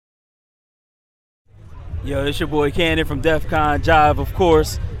Yo, it's your boy Cannon from DefCon, Jive, of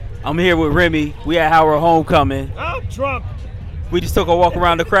course. I'm here with Remy. We at Howard Homecoming. I'm drunk. We just took a walk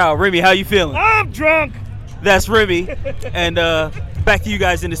around the crowd. Remy, how you feeling? I'm drunk. That's Remy. And back to you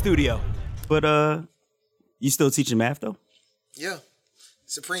guys in the studio. But you still teaching math though? Yeah.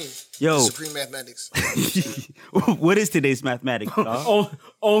 Supreme. Yo. Supreme mathematics. What is today's mathematics?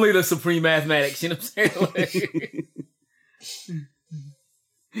 Only the supreme mathematics, you know what I'm saying?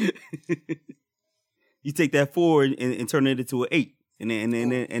 You take that 4 and turn it into an 8. And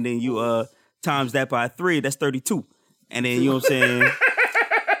then you times that by 3, that's 32. And then you know what I'm saying?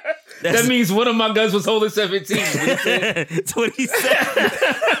 That means one of my guns was holding 17. 27.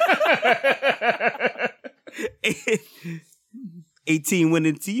 18 went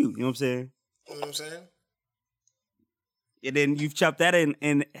into you. You know what I'm saying? You know what I'm saying? And then you've chopped that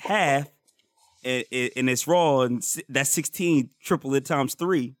in half, and it's raw, and that's 16. Triple it times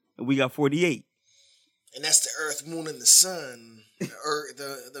 3, and we got 48. And that's the earth, moon, and the sun. The earth,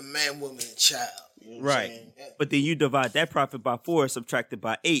 the man, woman, and child. You know right. Yeah. But then you divide that profit by 4, subtracted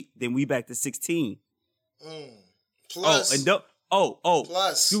by 8. Then we back to 16. Plus.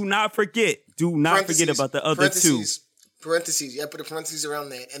 Plus. Do not forget about the other 2. Parentheses. You have to put a parentheses around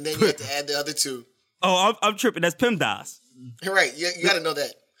that, and then you have to add the other 2. Oh, I'm tripping. That's PEMDAS. Right. You got to know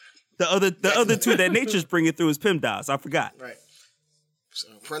that. The other 2 that nature's bringing through is PEMDAS. I forgot. Right. So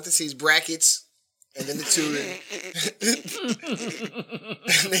parentheses, brackets, and then the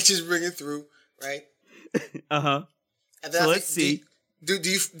 2 nature's bringing through. Right. Uh-huh. And then so let's see. Do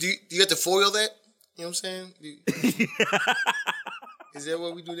you have to foil that? You know what I'm saying? Is that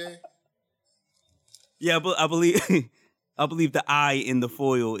what we do there? Yeah, but I believe the I in the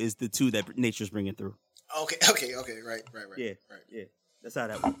foil is the 2 that nature's bringing through. Okay, right. Yeah, right. Yeah, that's how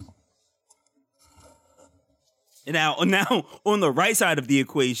that works. And now on the right side of the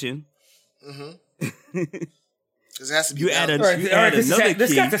equation, because it has to be. You add another key.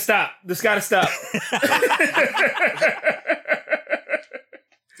 This got to stop. This got to stop.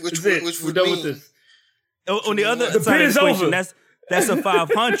 Which we're done with this. On the other the side pit of is the equation, over. that's a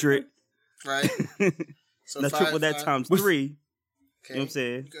 500. Right. So now triple that times 3. Okay. You know what I'm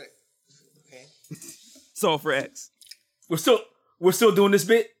saying? Good. Okay. Solve for X. We're still doing this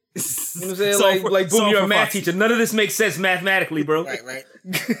bit. You know what I'm saying? Like boom, you're a math teacher. None of this makes sense mathematically, bro. Right.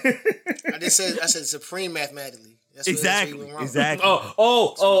 I said supreme mathematically. That's exactly. That's exactly.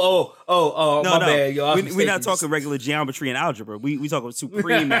 Oh, no, my bad, yo. We're not talking regular geometry and algebra. We talking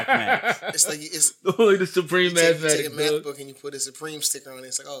supreme mathematics. It's only the supreme mathematics. You take a math book and you put a supreme sticker on it.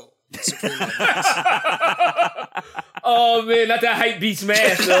 It's like, oh, supreme mathematics. Oh man, not that hype beats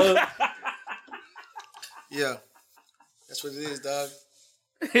math, though. Yeah, that's what it is, dog.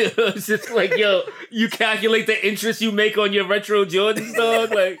 It's just like, yo, you calculate the interest you make on your retro Jordans,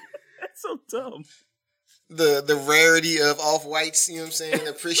 dog. Like, that's so dumb. The rarity of off-whites, you know what I'm saying?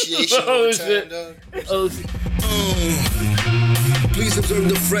 Appreciation over time, dog. Please observe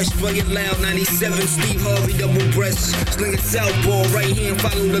the fresh, play it loud, 97, Steve Harvey, double breast, sling it southpaw, right hand,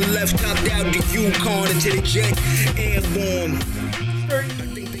 follow the left, top down the Yukon into the jet, airborne.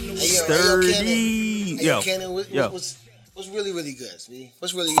 Sturdy. Yo, Cannon, what's really, really good, B?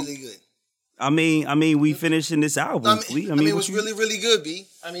 What's really, really good? I mean, we finishing this album. What's really, really good, B?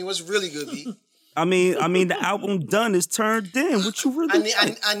 What's really good, B? I mean, the album done is turned in. What you really?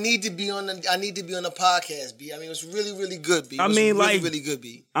 I need to be on the podcast, B. What's really, really good, B. Really good,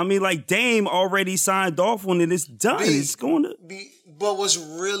 B. Like Dame already signed off on it. It's done. B, it's going to B. But what's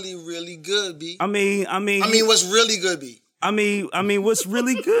really, really good, B? I mean, what's really good, B? What's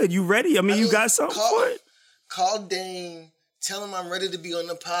really good? You ready? You got something for it? Call Dame. Tell him I'm ready to be on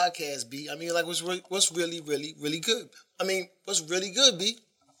the podcast, B. What's really, really, really good? What's really good, B?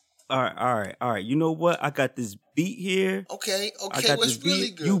 All right. You know what? I got this beat here. Okay. I got what's this beat. Really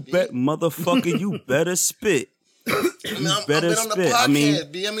good, You B? bet, motherfucker. You better spit. I'm better on the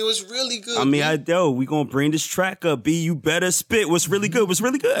podcast, B. What's really good? We gonna bring this track up, B. You better spit. What's really good? What's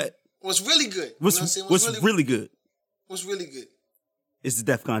really good? What's really good? What's really good? What's really good? It's the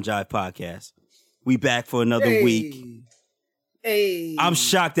DefCon Jive podcast. We back for another week. Hey. I'm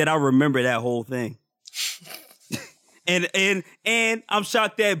shocked that I remember that whole thing. And I'm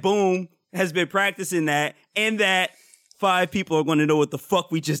shocked that Boom has been practicing that, and that 5 people are going to know what the fuck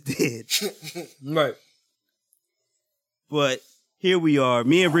we just did. Right. But here we are.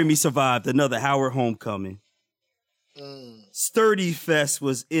 Me and Remy survived another Howard homecoming. Sturdy Fest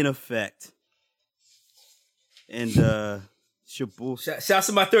was in effect. And shouts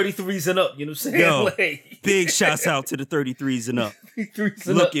to my 33s and up, you know what I'm saying? Yo, big shouts out to the 33s and up. 33s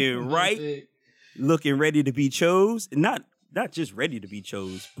and looking up. Right, looking ready to be chose. Not not just ready to be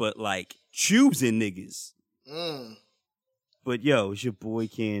chose, but like choosing niggas. But yo, it's your boy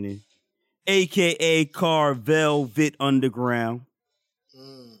Cannon, aka Carvelvet Underground.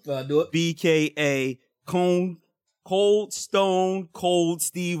 Do it. BKA Cold Stone Cold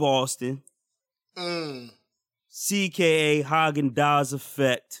Steve Austin. CKA Hagen Dazs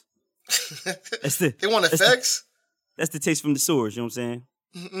Effect. They want effects? That's the taste from the source, you know what I'm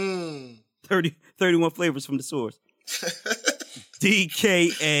saying? 31 flavors from the source.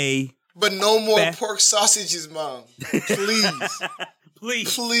 DKA. But no more pork sausages, Mom. Please.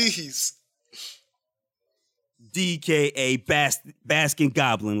 Please. DKA Baskin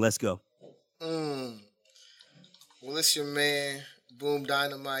Goblin. Let's go. Well, it's your man, Boom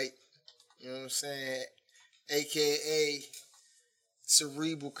Dynamite. You know what I'm saying? AKA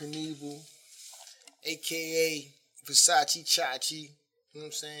Cerebral Knievel. AKA Versace Chachi. You know what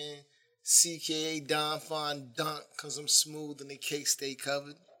I'm saying? CKA Don Fon Dunk, because I'm smooth and the cake stay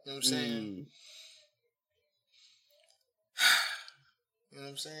covered. You know what I'm saying? You know what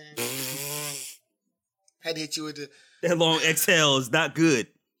I'm saying? Had to hit you with the... That long exhale is not good.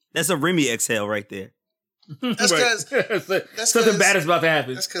 That's a Remy exhale right there. That's because... Something bad is about to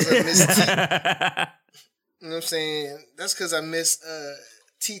happen. That's because I miss T. You know what I'm saying? That's because I miss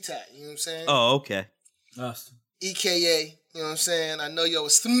T-Tot. You know what I'm saying? Oh, okay. Awesome. EKA. You know what I'm saying? I know yo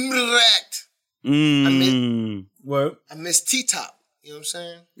was smacked. I miss T-Top. You know what I'm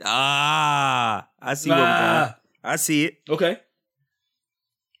saying? I see where we're going. I see it. Okay.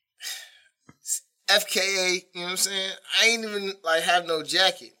 FKA, you know what I'm saying? I ain't even like have no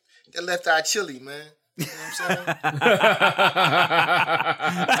jacket. That left eye chili, man. You know what I'm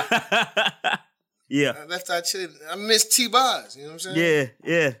saying? Yeah. Left eye chili. I miss T-Bars, you know what I'm saying?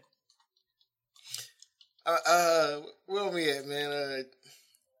 Yeah. Where we at, man?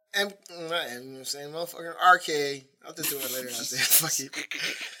 You know what I'm saying? Motherfucking RK. I'll just do it later out there. Fuck it.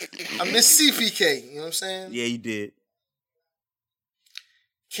 I miss CPK, you know what I'm saying? Yeah, you did.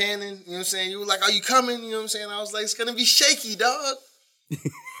 Cannon, you know what I'm saying? You were like, are you coming? You know what I'm saying? I was like, it's gonna be shaky, dog.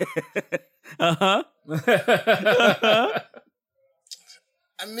 Uh-huh.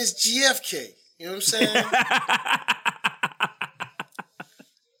 I miss GFK, you know what I'm saying?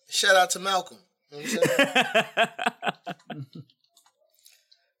 Shout out to Malcolm, you know what I'm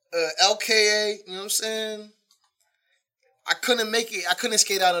saying? LKA, you know what I'm saying? I couldn't make it. I couldn't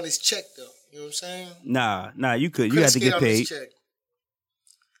skate out on this check, though. You know what I'm saying? Nah, you could. You had to get paid.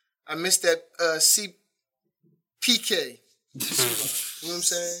 I missed that CPK. You know what I'm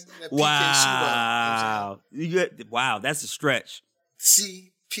saying? That wow. PK, you know what Wow, that's a stretch.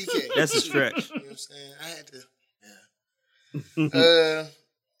 CPK. That's a stretch. You know what I'm saying? I had to,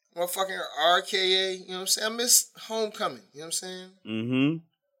 motherfucking RKA, you know what I'm saying? I miss Homecoming, you know what I'm saying? Mm-hmm.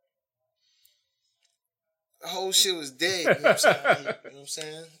 The whole shit was dead, you know what I'm saying? You know what I'm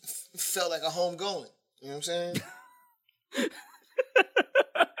saying? It felt like a home going, you know what I'm saying?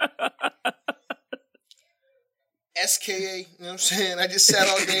 SKA, you know what I'm saying? I just sat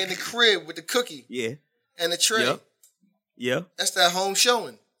all day in the crib with the cookie. Yeah. And the tray. Yep. That's that home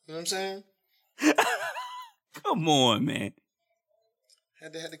showing. You know what I'm saying? Come on, man.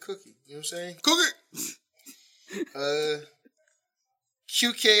 Had to have the cookie. You know what I'm saying? Cookie!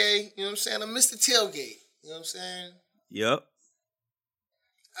 QKA, you know what I'm saying? I missed the tailgate. You know what I'm saying? Yep.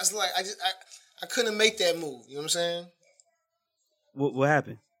 I was like, I couldn't make that move. You know what I'm saying? What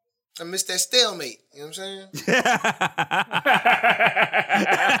happened? I missed that stalemate. You know what I'm saying?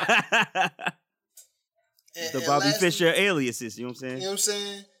 The Bobby Fischer aliases. You know what I'm saying? You know what I'm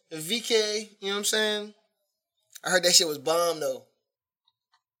saying? The VK, you know what I'm saying? I heard that shit was bomb, though.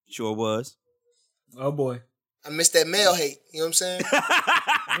 Sure was. Oh, boy. I missed that male hate. You know what I'm saying?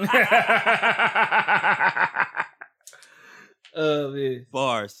 Oh, man.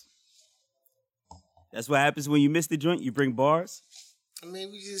 Bars. That's what happens when you miss the joint. You bring bars. I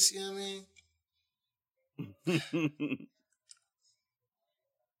mean, we just, you know what I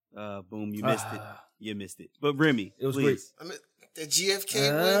mean? Boom, you missed it. You missed it. But Remy, it was please. I mean, the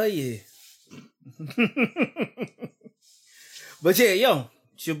GFK Oh, yeah. But yeah, yo,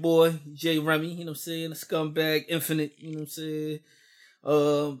 it's your boy, J. Remy, you know what I'm saying? The Scumbag Infinite, you know what I'm saying? You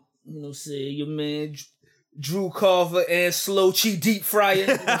know what I'm saying? Your man, Drew Carver and Slow Chi Deep Fryer. You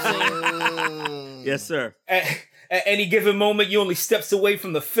know what I'm saying? Yes, sir. At any given moment, you only steps away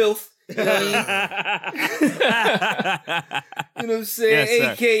from the filth. You know what I mean? You know what I'm saying?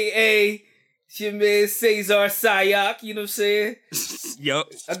 Yes, AKA it's your man Cesar Sayak. You know what I'm saying?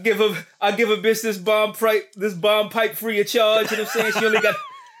 Yup. I give a bitch this bomb pipe free of charge. You know what I'm saying?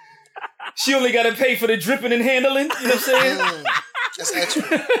 She only got to pay for the dripping and handling. You know what I'm saying? That's extra.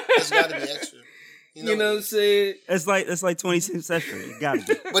 That's got to be extra. You know what I'm saying? It's like 26th century. It gotta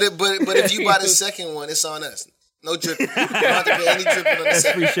be. But if you buy the second one, it's on us. No dripping. You don't have to pay any dripping on the That's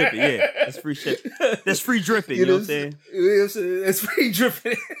second. free shipping. Yeah, that's free shipping. That's free dripping. You know what I'm saying? You know what I'm saying? That's free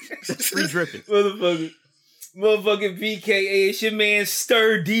dripping. That's free dripping. Motherfucking BKA, it's your man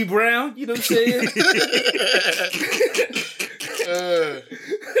Stir D Brown. You know what I'm saying?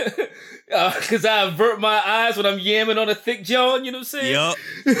 Because I avert my eyes when I'm yamming on a thick John. You know what I'm saying? Yup.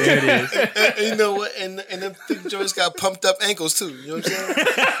 There it is. And you know what? And them thick joints got pumped up ankles too. You know what I'm saying?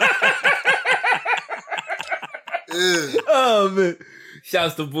 Oh, man.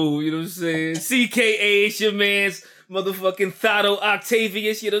 Shouts to Boo, you know what I'm saying? CKA, it's your man's motherfucking Thotto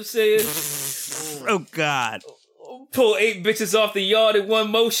Octavius, you know what I'm saying? Oh, God. Pull 8 bitches off the yard in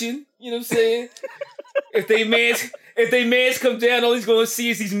one motion, you know what I'm saying? If they mans come down, all he's going to see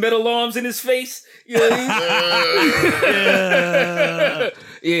is these metal arms in his face. You know what I mean?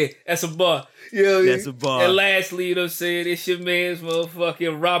 Yeah, that's a bar. You know what I mean? That's a bar. And lastly, you know what I'm saying? It's your man's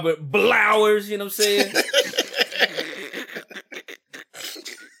motherfucking Robert Blowers, you know what I'm saying?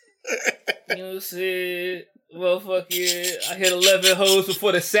 You know what I'm saying? Motherfucking, I hit 11 hoes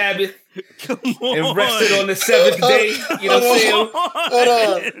before the Sabbath. Come on. And rested on the 7th day. You know what I'm saying? Hold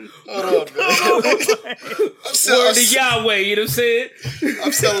on, man. Word to Yahweh, you know what I'm saying?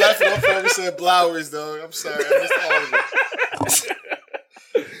 I'm still laughing off when we said Blowers, dog. I'm sorry. I missed all of it.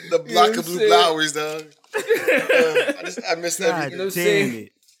 The block of blue flowers, dog. I missed everything. You know what I'm saying?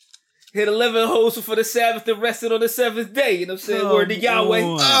 Hit 11 hoes before the Sabbath and rested on the 7th day. You know what I'm saying? Word to Yahweh. You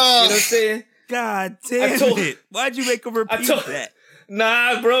know what I'm saying? God damn it. Why'd you make him repeat that?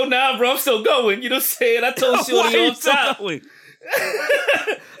 Nah, bro. I'm still going. You know what I'm saying? I told Shorty on top.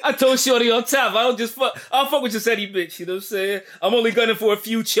 I told Shorty on top. I don't fuck with just any bitch. You know what I'm saying? I'm only gunning for a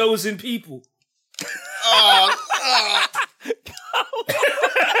few chosen people.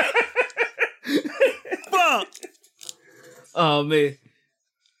 Fuck. Oh, man.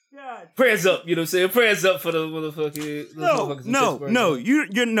 God. Prayers up, you know what I'm saying? Prayers up for the motherfucking...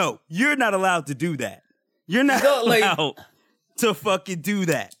 You're not allowed to do that. You're not allowed to fucking do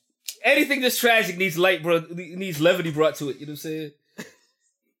that. Anything that's tragic needs light, bro. Needs levity brought to it, you know what I'm saying?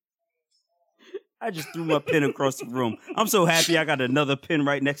 I just threw my pen across the room. I'm so happy I got another pen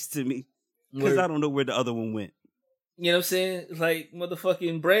right next to me. Because I don't know where the other one went. You know what I'm saying? It's like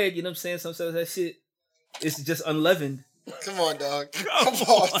motherfucking bread, you know what I'm saying? Sometimes that shit is just unleavened. Come on, dog. Come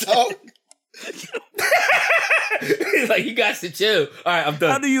on, dog. Like, you got to chill. All right, I'm done.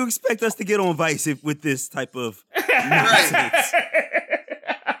 How do you expect us to get on Vice with this type of nonsense?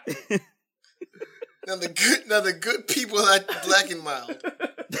 Now the good people are Black and Mild.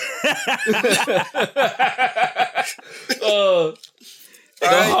 The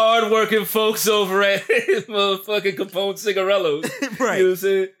hard-working folks over at motherfucking Capone Cigarellos. Right. You know what I'm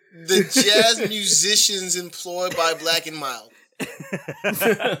saying? The jazz musicians employed by Black and Mild.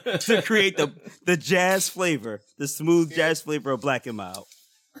 To create the jazz flavor, the smooth jazz flavor of Black and Mild.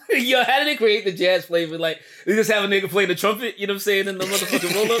 Yo, how did they create the jazz flavor? Like, they just have a nigga play the trumpet, you know what I'm saying, in the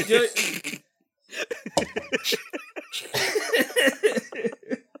motherfucking roll-up joint?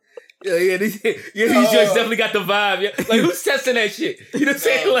 Yeah, these joints definitely got the vibe. Yeah. Like, who's testing that shit? You know what I'm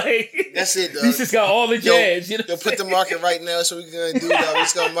saying? Like, that's it, dog. These just got all the jazz. You know put the market right now, so we're gonna do that. We're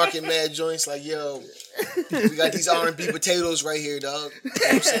just gonna market mad joints like, yo, we got these R&B potatoes right here, dog. You know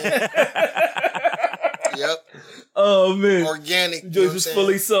what I'm saying? Yep. Oh, man. Organic. Joints was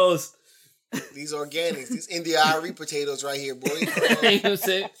fully sauced. These organics, these India Ari potatoes right here, boy. You know what I'm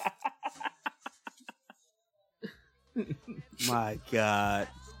saying? My God.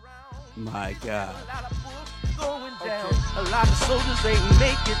 My God. Going down. A lot of soldiers ain't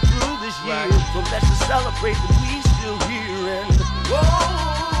make it through this year. So let's just celebrate that we still here. And whoa,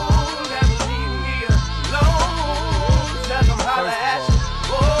 never leave me alone. Tell them how to ask.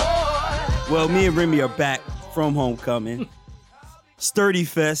 Well, me and Remy are back from homecoming. Sturdy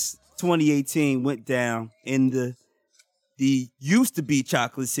Fest 2018 went down in the used to be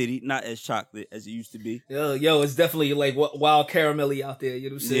Chocolate City, not as chocolate as it used to be. Yo, it's definitely like wild caramelly out there,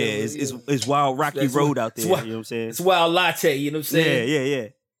 you know what I'm saying? Yeah, it's wild Rocky Road out there, you know what I'm saying? It's wild latte, you know what I'm saying? Yeah.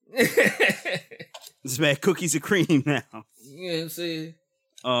 It's mad cookies and cream now. You know what I'm saying?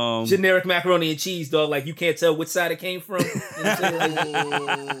 Generic macaroni and cheese, dog, like you can't tell which side it came from. You know what I'm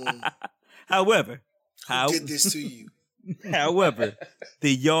saying? However, who did this to you? However,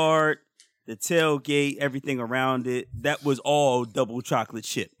 the yard, the tailgate, everything around it, that was all double chocolate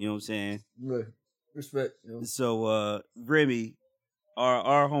chip. You know what I'm saying? Right. Respect. You know? So, Remy,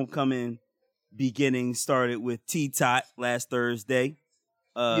 our homecoming beginning started with T-Tot last Thursday.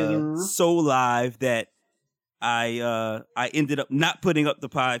 So live that I ended up not putting up the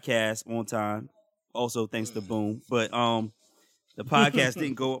podcast on time. Also thanks to Boom. But the podcast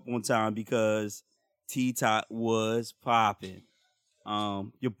didn't go up on time because T-Tot was popping.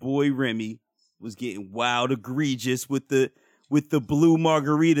 Your boy Remy was getting wild egregious with the blue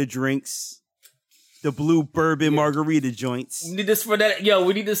margarita drinks. The blue bourbon margarita joints. We need to spread that. Yo,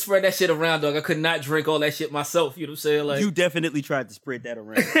 we need to spread that shit around, dog. I could not drink all that shit myself. You know what I'm saying? Like, you definitely tried to spread that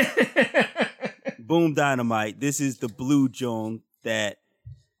around. Boom Dynamite. This is the blue joint that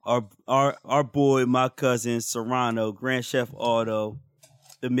our boy, my cousin Serrano, Grand Chef Auto,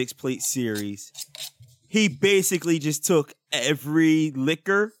 the mixed plate series. He basically just took every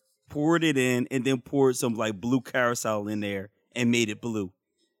liquor, poured it in, and then poured some like blue carousel in there and made it blue.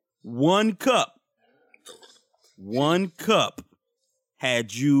 One cup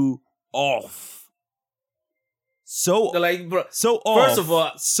had you off. So like, bro, so off. First of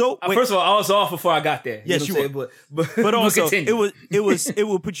all, I was off before I got there. Yes, you were. But also, it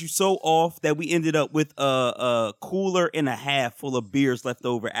would put you so off that we ended up with a cooler and a half full of beers left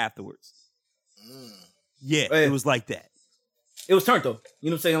over afterwards. Yeah, it was like that. It was turned though. You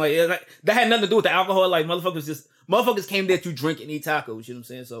know what I'm saying? Like that had nothing to do with the alcohol. Like motherfuckers came there to drink and eat tacos. You know what I'm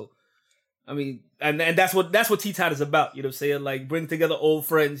saying? So. I mean, and that's what T-Tot is about, you know what I'm saying? Like, bring together old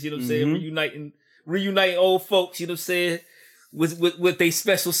friends, you know what I'm saying? Reuniting old folks, you know what I'm saying? With they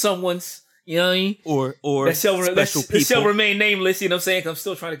special someones, you know what I mean? Or that special people. That shall remain nameless, you know what I'm saying? 'Cause I'm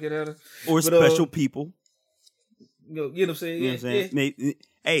still trying to get out of. Or special people. You know what I'm saying? You know what I'm saying? Maybe,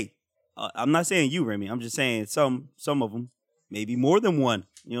 hey, I'm not saying you, Remy. I'm just saying some of them, maybe more than one.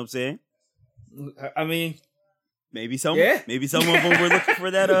 You know what I'm saying? I mean. Maybe some of them were looking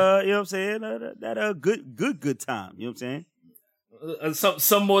for that, you know what I'm saying? That good time, you know what I'm saying?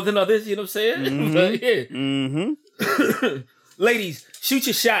 Some more than others, you know what I'm saying? Mm-hmm. But, yeah. Mm-hmm. Ladies, shoot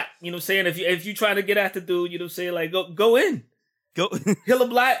your shot, you know what I'm saying? If you trying to get at the dude, you know what I'm saying? Like, go in. Go. He'll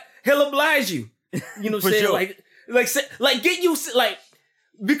oblige you. You know what I'm saying? Sure. Like get used, like,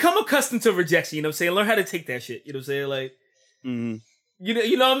 become accustomed to rejection, you know what I'm saying? Learn how to take that shit, you know what I'm saying? Like, mm-hmm.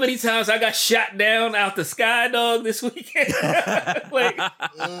 You know how many times I got shot down out the sky, dog, this weekend? Like,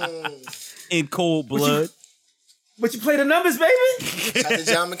 in cold blood. But you play the numbers, baby. Shout to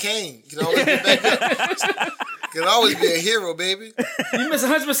John McCain. You can always get back up. Can always be a hero, baby. You miss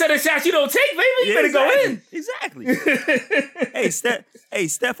 100% of the shots you don't take, baby. You better go in. Exactly.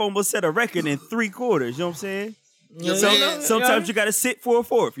 Steph almost set a record in 3 quarters. You know what I'm saying? Sometimes you got to sit for a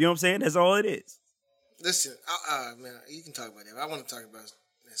fourth. You know what I'm saying? That's all it is. Listen, man, you can talk about that. I want to talk about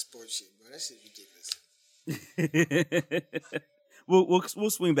that sports shit, bro. That shit ridiculous.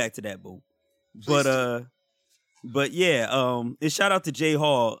 We'll swing back to that, boo. But yeah, and shout out to Jay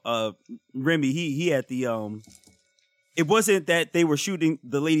Hall. Remy, he had the it wasn't that they were shooting,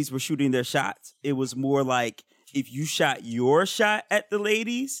 the ladies were shooting their shots. It was more like if you shot your shot at the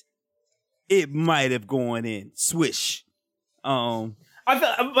ladies, it might have gone in. Swish.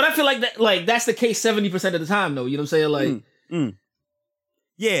 I feel like that, like that's the case 70% of the time, though. You know what I'm saying? Like,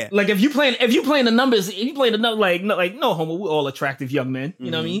 yeah. Like if you playing the numbers, like no homo, we're all attractive young men.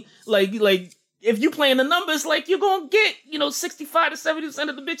 You know what I mean? Like if you playing the numbers, like you're gonna get 65 to 70%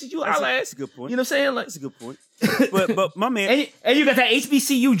 of the bitches you holla at. That's a good point. You know what I'm saying? Like that's a good point. But my man, and you got that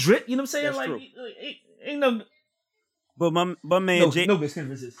HBCU drip. You know what I'm saying? That's like true. ain't no. But my man No bitch can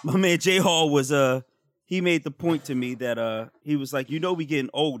resist. My man Jay Hall was he made the point to me that he was like, we getting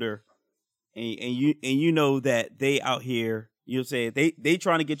older, and you know that they out here, you know what I'm saying, they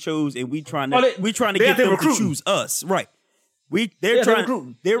trying to get chose, and we trying to get them to choose us, right?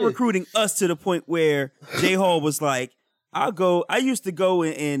 They're recruiting us to the point where Jay Hall was like, I used to go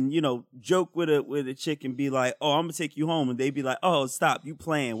and joke with a chick and be like, oh, I'm gonna take you home, and they'd be like, oh, stop, you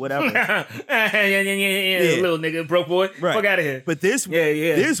playing, whatever. yeah, little nigga, broke boy, right. Fuck out of here. But this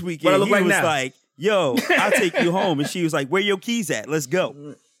weekend he was like, yo, I'll take you home. And she was like, where your keys at? Let's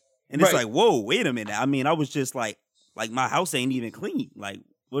go. And it's like, whoa, wait a minute. I mean, I was just like my house ain't even clean. Like,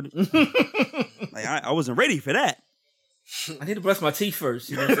 what? Like, I wasn't ready for that. I need to brush my teeth first.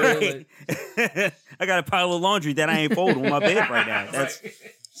 You know what I'm saying? Like, I got a pile of laundry that I ain't folding on my bed right now.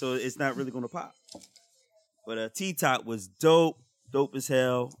 So it's not really going to pop. But T-Tot was dope as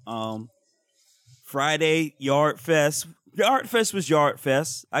hell. Friday, Yard Fest. Yard Fest was Yard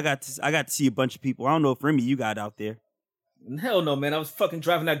Fest. I got to see a bunch of people. I don't know if Remy, you got out there. Hell no, man. I was fucking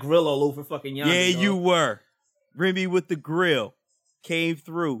driving that grill all over fucking yonder. Yeah, you were. Remy with the grill came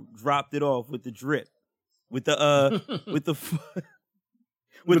through, dropped it off with the drip, with the with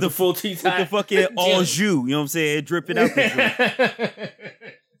the full T-Tot, with the fucking au jus. You know what I'm saying? Dripping out the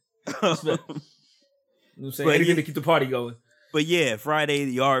drip. I'm saying anything to keep the party going. But yeah, Friday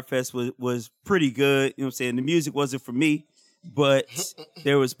the Yard Fest was pretty good. You know what I'm saying? The music wasn't for me. but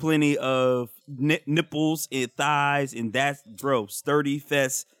there was plenty of nipples and thighs, and that's, bro, Sturdy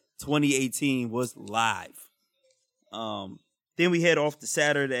Fest 2018 was live. Then we head off to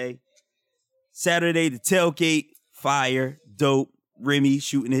Saturday. Saturday, the tailgate, fire, dope. Remy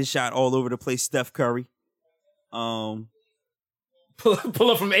shooting his shot all over the place. Steph Curry. Pull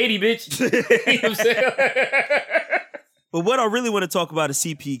up from 80, bitch. You know what I'm saying? But what I really want to talk about is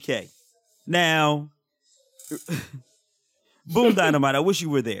CPK. Now, Boom Dynamite, I wish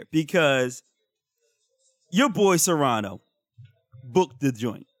you were there because your boy Serrano booked the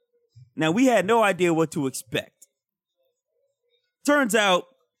joint. Now, we had no idea what to expect. Turns out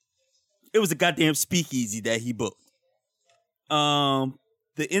it was a goddamn speakeasy that he booked.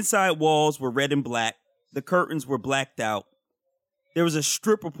 The inside walls were red and black. The curtains were blacked out. There was a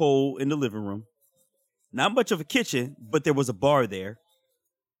stripper pole in the living room. Not much of a kitchen, but there was a bar there.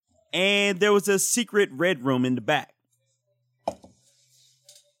 And there was a secret red room in the back.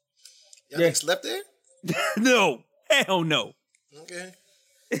 Y'all slept there? No. Hell no. Okay.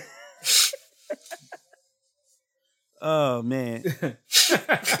 Oh, man.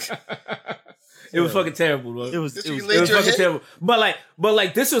 It was fucking terrible, bro. It was fucking terrible. But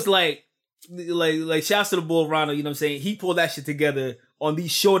this was like shouts to the bull Ronald, you know what I'm saying? He pulled that shit together on the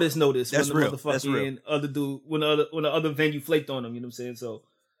shortest notice. That's when the real. That's real. Other dude, when the other venue flaked on him, you know what I'm saying? So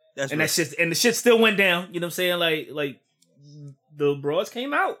that's and real. that shit, and the shit still went down, you know what I'm saying? Like the broads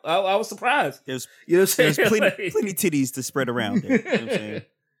came out. I was surprised. There's, you know what I'm saying? There's plenty titties to spread around there. You know what I'm saying?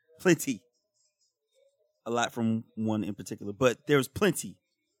 Plenty. A lot from one in particular, but there was plenty.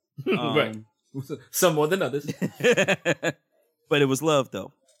 Right. Some more than others. But it was love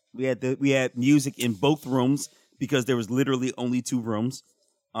though. We had music in both rooms because there was literally only 2 rooms.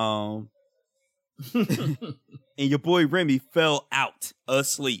 And your boy Remy fell out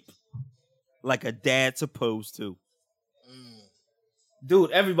asleep like a dad supposed to.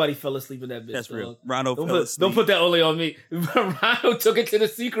 Dude, everybody fell asleep in that bitch. That's dog. real. Rondo fell asleep. Don't put that only on me. Rondo took it to the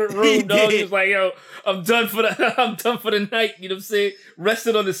secret room, dog. He was like, "Yo, I'm done for the night." You know what I'm saying?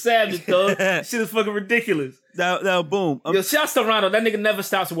 Rested on the Sabbath, dog. Shit is fucking ridiculous. Now, boom. Yo, shouts to Rondo. That nigga never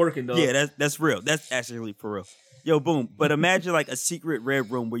stops working, dog. Yeah, that's real. That's actually for real. Yo, boom. But imagine like a secret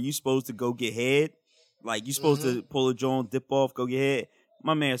red room where you supposed to go get head. Like you supposed to pull a joint, dip off, go get head.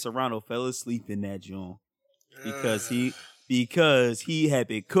 My man Serrano fell asleep in that joint because he had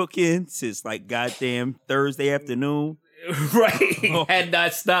been cooking since like goddamn Thursday afternoon. Right. Had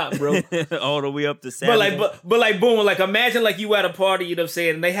not stopped, bro. All the way up to Saturday. But like boom, like imagine like you at a party, you know what I'm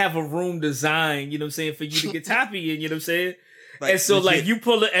saying, and they have a room designed, you know what I'm saying, for you to get toppy in, you know what I'm saying? Like, and so legit. Like you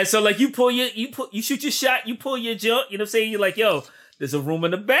pull it, and so like you shoot your shot, you pull your jump, you know what I'm saying? You're like, yo, there's a room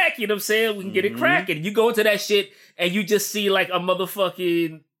in the back, you know what I'm saying? We can get it cracking. You go into that shit and you just see like a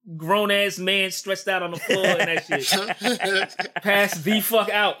motherfucking grown ass man stretched out on the floor and that shit. Pass the fuck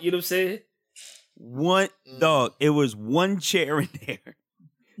out, you know what I'm saying? One dog, it was one chair in there.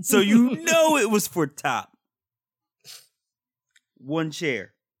 So you know it was for top. One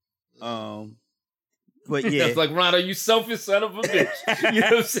chair. But yeah. That's like, Rondo, you selfish son of a bitch. You know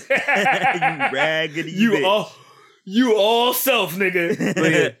what I'm saying? You raggedy bitch. You all self, nigga.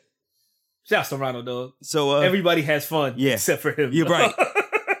 But yeah. Shouts to Rondo, dog. So everybody has fun, except for him. You're right.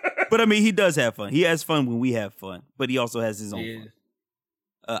 But I mean, he does have fun. He has fun when we have fun, but he also has his own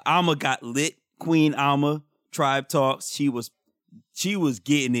fun. Alma got lit. Queen Alma, Tribe Talks. She was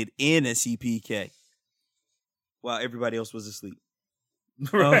getting it in at CPK while everybody else was asleep.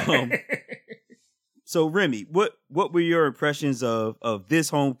 Right. So Remy, what were your impressions of this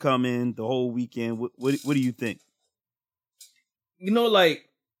homecoming, the whole weekend? What do you think? You know, like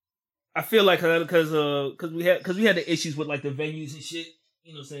I feel like because we had the issues with like the venues and shit.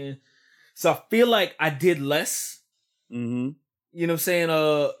 You know what I'm saying? So I feel like I did less. Mm-hmm. You know what I'm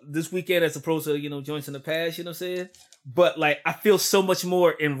saying? This weekend as opposed to, you know, joints in the past, you know what I'm saying? But like I feel so much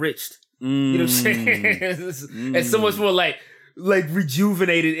more enriched. You know what I'm saying? And so much more like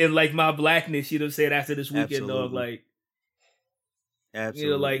rejuvenated in like my blackness, you know what I'm saying, after this weekend, dog. Like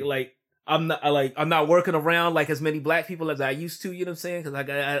absolutely. You know, like I'm not working around like as many black people as I used to, you know what I'm saying? Cause I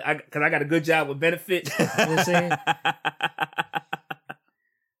got a good job with benefits. You know what I'm saying?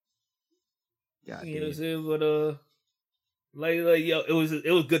 You know what I'm saying? But like yo, it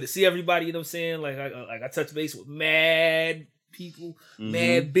was good to see everybody, you know what I'm saying? Like I touched base with mad people,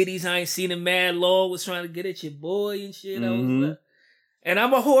 mad biddies I ain't seen in mad long, was trying to get at your boy and shit. I was like, and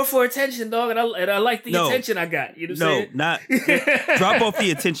I'm a whore for attention, dog, and I like the attention I got. You know what I'm saying? Not drop off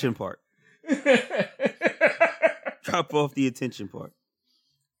the attention part. Drop off the attention part.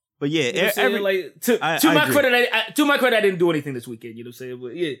 But yeah, you know to my credit, I didn't do anything this weekend. You know what I'm saying?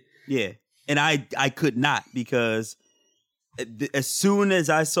 But yeah. And I could not because as soon as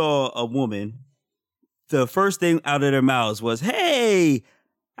I saw a woman, the first thing out of their mouths was, "Hey,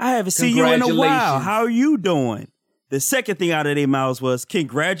 I haven't seen you in a while. How are you doing?" The second thing out of their mouths was,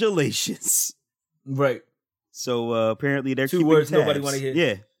 "Congratulations." Right. So apparently they're Two keeping words tabs. nobody want to hear.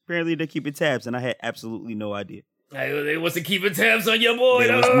 Yeah, apparently they're keeping tabs, and I had absolutely no idea. They wasn't keeping tabs on your boy.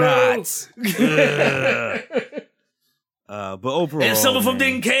 They was not. But overall, and some of them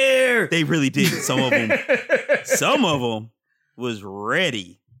didn't care. They really didn't. Some of them was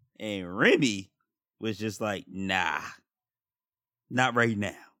ready, and Remy was just like, "Nah, not right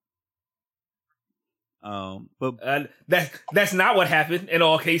now." But that's not what happened in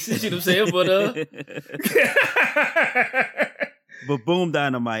all cases. You know what I'm saying? But Boom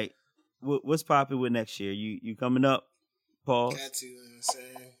Dynamite, what's popping with next year? You coming up, Paul? Got to, you know what I'm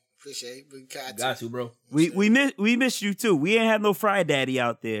saying? Appreciate it, but got to, bro. We missed you too. We ain't had no Fry Daddy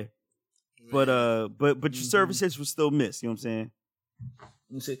out there, but your services were still missed. You know what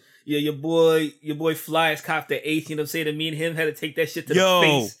I'm saying? Yeah, your boy Flyers copped the 8th. You know what I'm saying? And me and him had to take that shit to the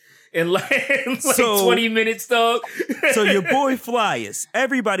face in like 20 minutes, dog. So your boy Flyers,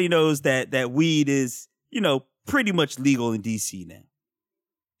 everybody knows that weed is, pretty much legal in DC now.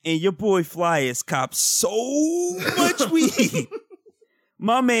 And your boy Flyers copped so much weed.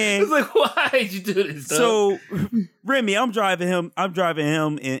 My man. It's like, why'd you do this? Dog? So Remy, I'm driving him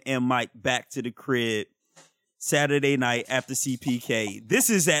and Mike back to the crib Saturday night after CPK. This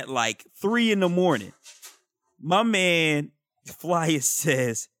is at like 3 a.m. My man Flyers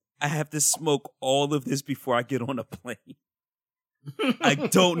says, "I have to smoke all of this before I get on a plane. I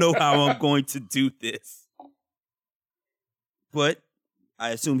don't know how I'm going to do this." But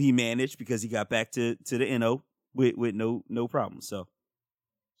I assume he managed because he got back to the NO with no problem. So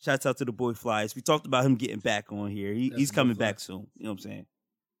shouts out to the boy Flyers. We talked about him getting back on here. He's coming back soon. You know what I'm saying?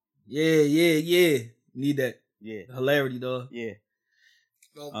 Yeah. Need that. Yeah. Hilarity, dog. Yeah.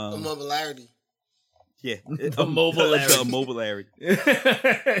 Mobilarity. Yeah. A mobilarity.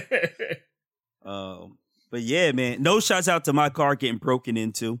 But yeah, man. No shouts out to my car getting broken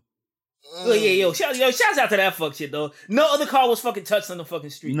into. Oh yeah, shouts out to that fuck shit though. No other car was fucking touched on the fucking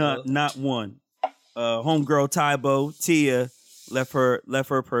street. Not one. Homegirl Tybo, Tia, left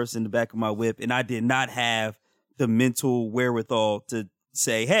her purse in the back of my whip, and I did not have the mental wherewithal to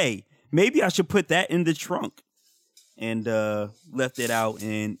say, "Hey, maybe I should put that in the trunk." And left it out,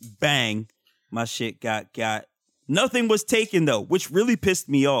 and bang, my shit got. Nothing was taken though, which really pissed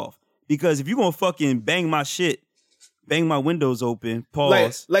me off. Because if you're gonna fucking bang my shit, bang my windows open,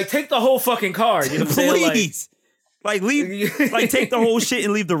 pause. Like take the whole fucking car. You know what I'm saying? Please. Like leave take the whole shit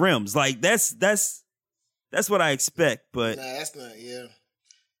and leave the rims. Like that's what I expect, but nah, that's not, yeah.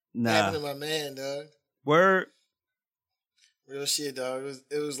 Nah. Happened to my man, dog. Word. Real shit, dog.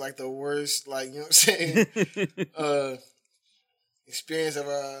 It was like the worst, like, you know what I'm saying? Experience of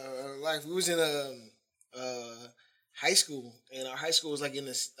our life. We was in high school, and our high school was like in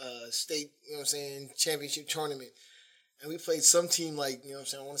the state, you know what I'm saying, championship tournament. And we played some team like, you know what I'm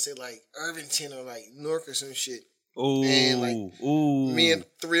saying, I want to say like Irvington or like Newark or some shit. Ooh. And like me and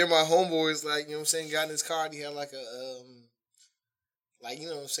 3 of my homeboys, like, you know what I'm saying, got in his car and he had like a like, you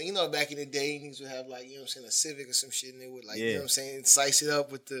know what I'm saying, back in the day niggas would have like, you know what I'm saying, a Civic or some shit, and they would like, you know what I'm saying, slice it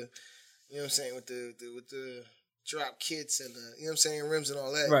up with the, you know what I'm saying, with the drop kits and you know what I'm saying, rims and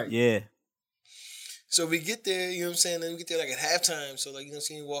all that. Right. Yeah. So we get there, you know what I'm saying, and we get there like at halftime. So like, you know what I'm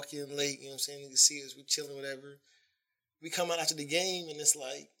saying, you walk in late, you know what I'm saying, you can see us, we chilling, whatever. We come out after the game and it's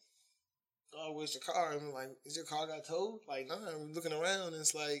like, "Oh, where's your car?" And I'm like, "Is your car got towed?" Like, nah, we're looking around and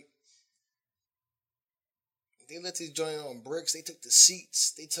it's like, they let this joint on bricks. They took the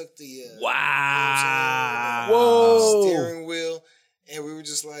seats. They took the wow, you know the steering wheel, and we were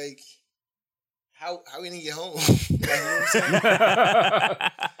just like, "How we didn't get home?" Like, you know what I'm saying?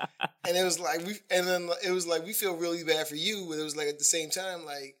 And it was like we feel really bad for you, but it was like at the same time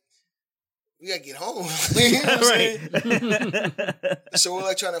like, we gotta get home. You know what I'm saying? So we're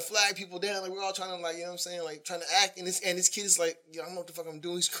like trying to flag people down. Like we're all trying to like, you know what I'm saying, like trying to act. And this kid is like, "Yo, I don't know what the fuck I'm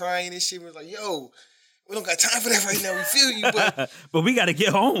doing." He's crying and shit. We're like, "Yo, we don't got time for that right now. We feel you, but we gotta get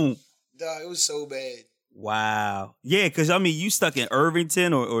home." Dog, it was so bad. Wow. Yeah, because I mean, you stuck in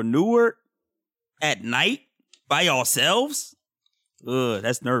Irvington or Newark at night by yourselves? Ugh,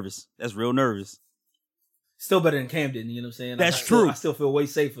 that's nervous. That's real nervous. Still better than Camden, you know what I'm saying? That's true. I still feel way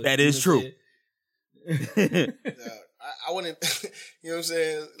safer. That is true. I wouldn't, you know what I'm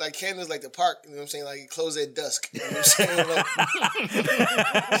saying? Like Camden's like the park, you know what I'm saying? Like it closed at dusk. You know what I'm saying?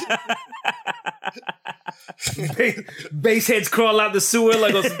 Like, Base heads crawl out the sewer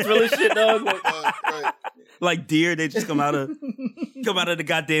like on some thriller shit, dog. Like deer, they just come out of the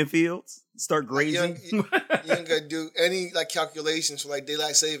goddamn fields. start grazing. You ain't gotta do any like calculations for like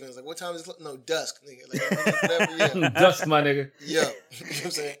daylight savings. Like what time is it? No, dusk, nigga. Like whatever, yeah. Dusk, my nigga. Yeah. You know what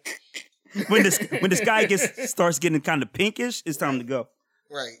I'm saying? When the sky starts getting kind of pinkish, it's time to go.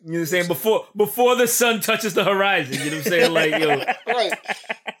 Right. You know what I'm saying? Before the sun touches the horizon, you know what I'm saying? Like, yo.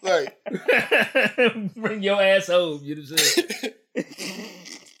 Right. Bring your ass home, you know what I'm saying?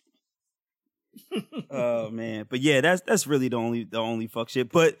 Oh man. But yeah, that's really the only fuck shit.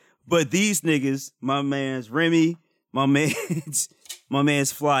 But these niggas, my man's Remy, my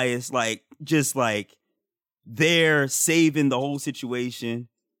man's Fly is like just like they're saving the whole situation.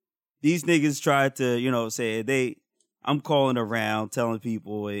 These niggas tried to, you know, say I'm calling around telling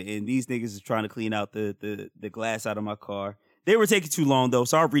people, and these niggas is trying to clean out the glass out of my car. They were taking too long though,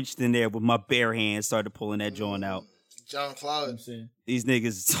 so I reached in there with my bare hands, started pulling that joint out. John Claude. These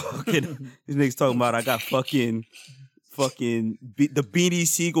niggas talking about I got fucking the Beanie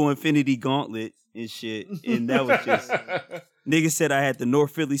Siegel Infinity Gauntlet and shit, and that was just niggas said I had the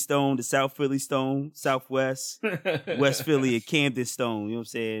North Philly Stone, the South Philly Stone, Southwest, West Philly, and Camden Stone. You know what I'm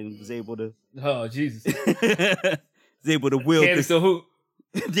saying? Was able to. Oh Jesus! Was able to wield Camden Stone who?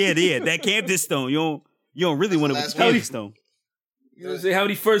 Yeah, that Camden Stone. You don't really want to with Camden Stone. You know what I'm saying? How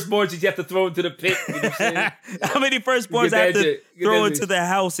many firstborns did you have to throw into the pit? You know what I'm saying? How many firstborns I have to throw into the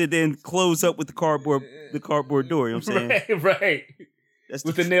house and then close up with the cardboard door? You know what I'm saying? Right. That's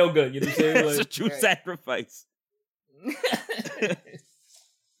with the nail gun. You know what I'm saying? That's a true sacrifice.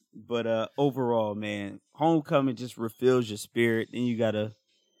 But overall, man, homecoming just refills your spirit. Then you gotta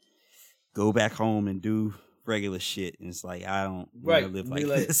go back home and do regular shit. And it's like I don't want to live like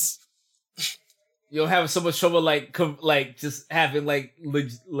this. You don't have so much trouble like just having like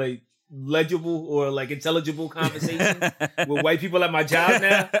legible or like intelligible conversation with white people at my job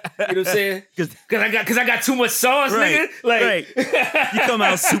now. You know what I'm saying? Because I got too much sauce, nigga. Like you come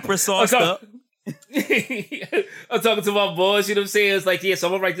out super sauced up. I'm talking to my boss, you know what I'm saying? It's like, yeah, so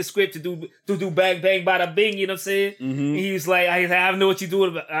I'm gonna write the script to do bang bang bada bing, you know what I'm saying? Mm-hmm. And he's like, I have no what you're doing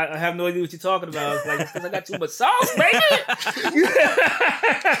about. I have no idea what you're talking about. I was like, it's because I got too much sauce, baby.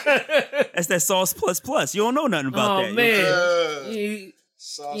 That's that sauce plus. You don't know nothing about that. Man. You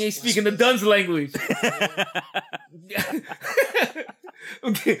ain't speaking the Duns language.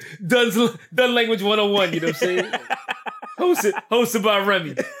 Okay, Dun language 101, you know what I'm saying? Hosted by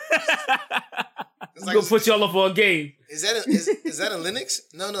Remy. We're gonna put y'all up on a game. Is that a Linux?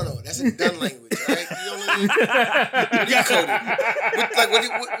 No. That's a Dun language, right? You only what are you coding?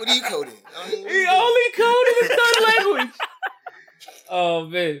 What are you coding? He only coded in Dun language. Oh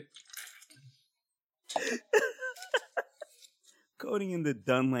man. Coding in the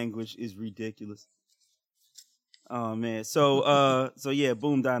Dun language is ridiculous. Oh man. So yeah,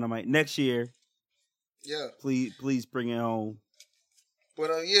 Boom Dynamite. Next year. Yeah. Please bring it home. But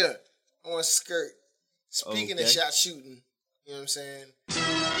yeah, I want to skirt. Speaking of shot shooting, you know what I'm saying?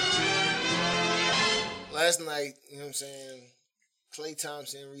 Last night, you know what I'm saying? Klay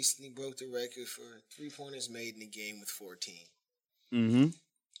Thompson recently broke the record for 3-pointers made in the game with 14. Mm-hmm.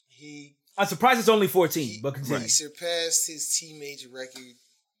 I'm surprised it's only 14, but continue. He surpassed his teammate's record,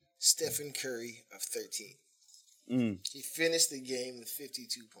 Stephen Curry, of 13. Mm. He finished the game with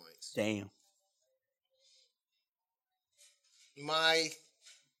 52 points. Damn. My,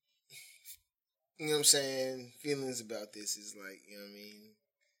 you know what I'm saying, feelings about this is like, you know what I mean?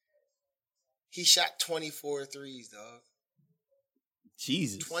 He shot 24 threes, dog.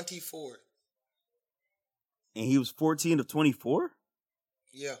 Jesus. 24. And he was 14 of 24?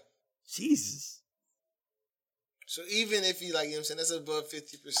 Yeah. Jesus. So even if he, like, you know what I'm saying, that's above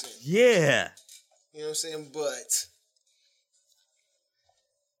 50%. Yeah. You know what I'm saying? But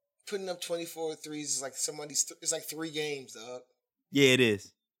putting up 24 threes is like it's like 3 games, dog. Yeah, it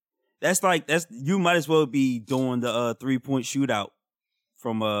is. That's you might as well be doing the 3-point shootout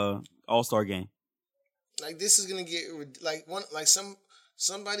from All-Star game. Like this is gonna get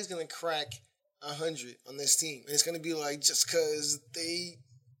somebody's gonna crack 100 on this team, and it's gonna be like just because it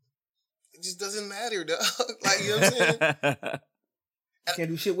just doesn't matter, dog. Like, you know what I'm saying? Can't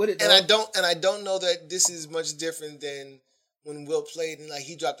do shit with it, dog. And I don't know that this is much different than when Wilt played and like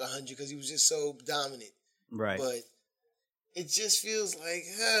he dropped 100 because he was just so dominant. Right. But it just feels like,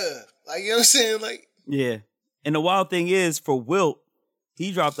 like, you know what I'm saying? Like, yeah. And the wild thing is, for Wilt,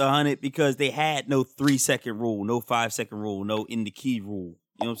 he dropped 100 because they had no 3-second rule, no 5-second rule, no in the key rule.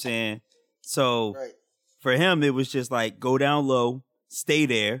 You know what I'm saying? So for him, it was just like, go down low, stay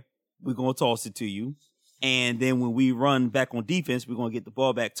there. We're going to toss it to you. And then when we run back on defense, we're going to get the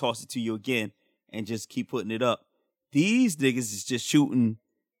ball back, toss it to you again, and just keep putting it up. These niggas is just shooting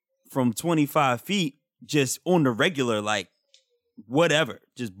from 25 feet just on the regular, like, whatever.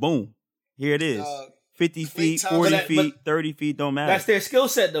 Just boom. Here it is. 50 feet, Thompson- 40 But- feet, 30 feet, don't matter. That's their skill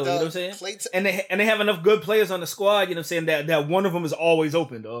set, though. You know what I'm saying? And they have enough good players on the squad. You know what I'm saying? That one of them is always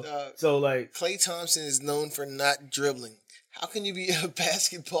open, dog. So like, Klay Thompson is known for not dribbling. How can you be a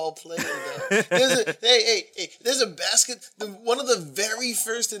basketball player, though? There's one of the very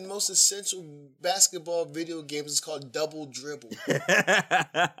first and most essential basketball video games is called Double Dribble.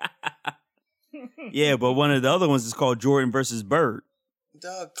 Yeah, but one of the other ones is called Jordan versus Bird.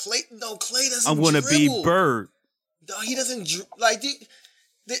 Dog, Klay doesn't I'm going to be Bird. Dog, he doesn't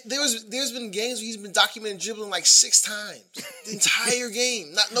there's been games where he's been documented dribbling like 6 times. The entire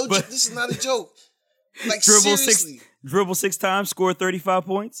game. This is not a joke. Like seriously. Dribble 6 times, score 35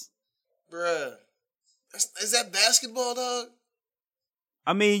 points? Bruh. Is that basketball, dog?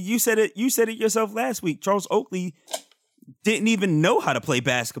 I mean, you said it yourself last week. Charles Oakley didn't even know how to play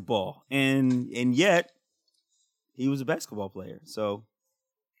basketball. And yet he was a basketball player. So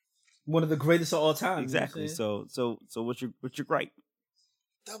one of the greatest of all time. Exactly. You know so what's your gripe?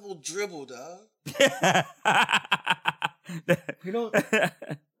 Double dribble, dog. You know,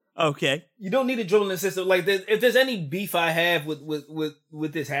 okay. You don't need a dribbling system. Like, if there's any beef I have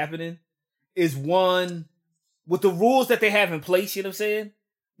with this happening, is one with the rules that they have in place. You know what I'm saying?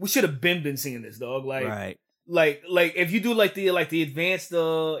 We should have been seeing this, dog. Like, right. Like if you do like the advanced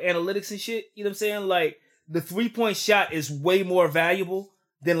analytics and shit, you know what I'm saying? Like, the 3-point shot is way more valuable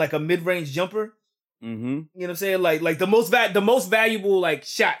than like a mid-range jumper. Mm-hmm. You know what I'm saying? Like the most valuable like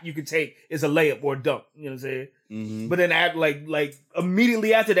shot you can take is a layup or a dunk. You know what I'm saying? Mm-hmm. But then like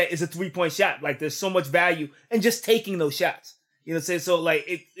immediately after that is a 3-point shot. Like, there's so much value in just taking those shots. You know what I'm saying? So like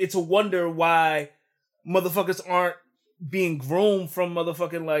it's a wonder why motherfuckers aren't being groomed from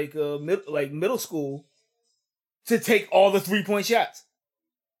motherfucking middle school to take all the 3-point shots.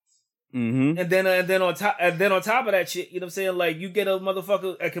 Mm-hmm. And then on top of that shit, you know what I'm saying? Like, you get a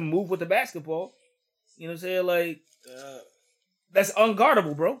motherfucker that can move with the basketball. You know what I'm saying? Like, that's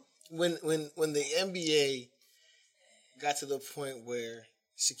unguardable, bro. When the NBA got to the point where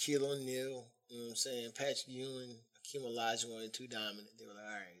Shaquille O'Neal, you know what I'm saying, Patrick Ewing, Hakeem Olajuwon were too dominant, they were like,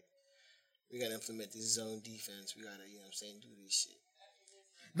 all right, we got to implement this zone defense. We got to, you know what I'm saying, do this shit.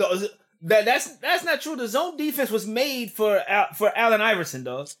 That's not true. The zone defense was made for Allen Iverson,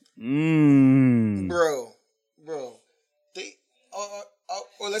 dog. Bro. They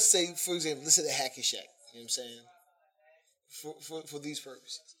or let's say, for example, let's say the hack and shack. You know what I'm saying? For these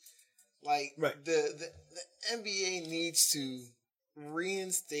purposes, like right. the NBA needs to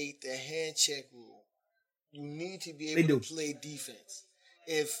reinstate the hand check rule. You need to be able to play defense.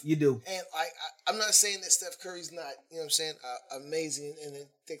 If you do, and I'm not saying that Steph Curry's not, you know what I'm saying, amazing, and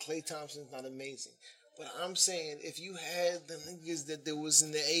that Klay Thompson's not amazing, but I'm saying if you had the niggas that there was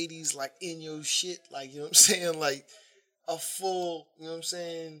in the 80s, like in your shit, like, you know what I'm saying, like a full, you know what I'm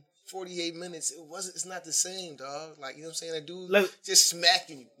saying, 48 minutes, it's not the same, dog. Like, you know what I'm saying, that dude just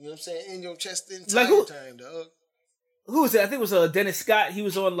smacking you, you know what I'm saying, in your chest the entire time, dog. Who was it? I think it was Dennis Scott. He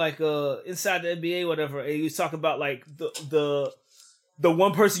was on like Inside the NBA, whatever, and he was talking about like the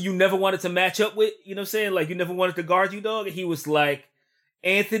one person you never wanted to match up with, you know what I'm saying? Like, you never wanted to guard you, dog. And he was like,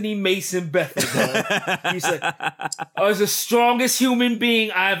 Anthony Mason Bethel, dog. He said, I was the strongest human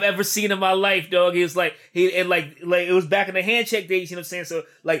being I've ever seen in my life, dog. He was like, like it was back in the hand check days, you know what I'm saying? So,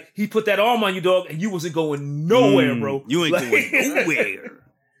 like, he put that arm on you, dog, and you wasn't going nowhere, bro. You ain't like, going nowhere.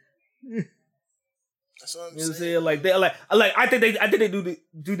 That's what I'm you know what I'm saying. saying? Like, they I think they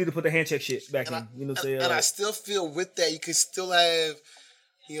do need to put the hand check shit back in. You know what I'm saying? And like, I still feel with that you could still have,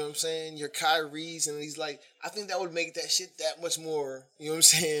 you know what I'm saying, your Kyries, and he's like, I think that would make that shit that much more, you know what I'm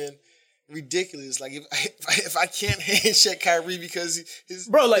saying, ridiculous. Like, if I can't hand check Kyrie because his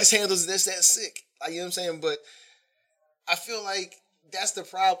handles that sick, like, you know what I'm saying. But I feel like that's the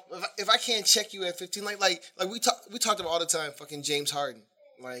problem. If I can't check you at 15, like we talked about all the time, fucking James Harden,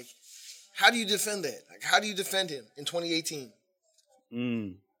 like. How do you defend that? Like, how do you defend him in 2018?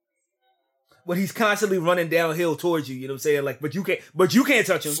 But he's constantly running downhill towards you, you know what I'm saying? Like, but you can't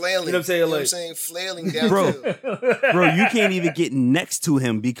touch him. Flailing. You know what I'm saying? Like, flailing downhill. Bro, you can't even get next to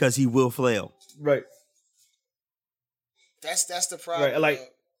him because he will flail. Right. That's the problem. Right.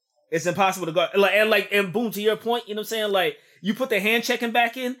 Like, it's impossible to guard. And boom, to your point, you know what I'm saying? Like, you put the hand checking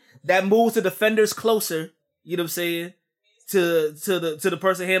back in, that moves the defenders closer, you know what I'm saying? To the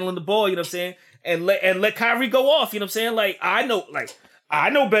person handling the ball, you know what I'm saying? And let Kyrie go off, you know what I'm saying? Like, I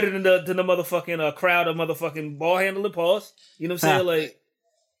know better than the motherfucking crowd of motherfucking ball handling pause. You know what I'm saying?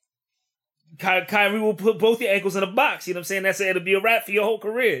 Like, Kyrie will put both your ankles in a box, you know what I'm saying? It'll be a wrap for your whole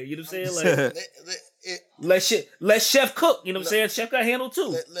career. You know what I'm saying? Like, let Chef cook, you know what I'm saying? Chef got handled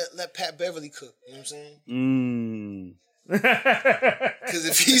too. Let Pat Beverly cook, you know what I'm saying? Because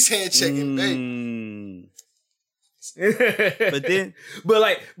if he's hand checking, baby.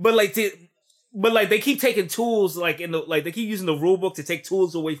 But they keep taking tools they keep using the rule book to take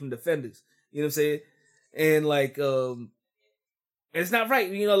tools away from defenders. You know what I'm saying? And it's not right.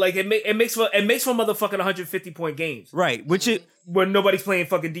 You know, like it makes for motherfucking 150-point games. Right. Where nobody's playing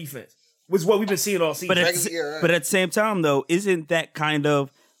fucking defense. Which is what we've been seeing all season. But at the same time, though, isn't that kind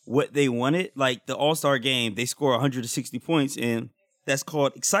of what they wanted? Like the All-Star game, they score 160 points, and that's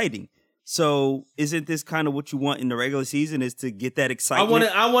called exciting. So isn't this kind of what you want in the regular season? Is to get that excitement?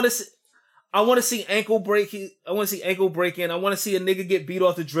 I want to see ankle breaking. I want to see ankle breaking. I want to see a nigga get beat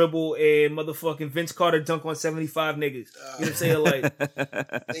off the dribble and motherfucking Vince Carter dunk on 75 niggas. You know what I'm saying? Like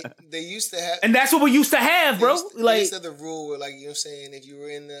they used to have, and that's what we used to have, bro. They used to have the rule where, like, you know what I'm saying, if you were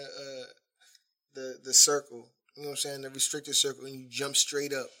in the circle, you know what I'm saying, the restricted circle, and you jump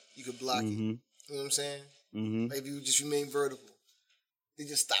straight up, you could block it. You know what I'm saying? Like if you just remain vertical, they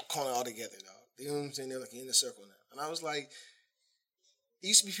just stopped calling it altogether, dog. You know what I'm saying? They're like in the circle now, and I was like. It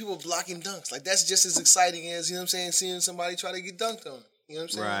used to be people blocking dunks. Like, that's just as exciting as, you know what I'm saying, seeing somebody try to get dunked on. You know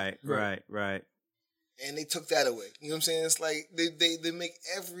what I'm saying? Right. And they took that away. You know what I'm saying? It's like they make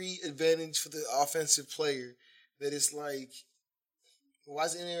every advantage for the offensive player that it's like, why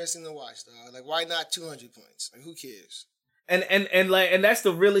is it interesting to watch, dog? Like, why not 200 points? Like, who cares? And that's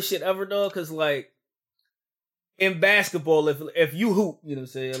the realest shit ever, dog, because, like, in basketball, if you hoop, you know what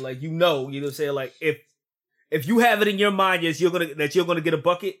I'm saying, like, you know what I'm saying, like, if you have it in your mind that you're gonna get a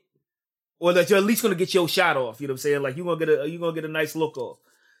bucket, or that you're at least gonna get your shot off, you know what I'm saying? Like you're gonna get a nice look off.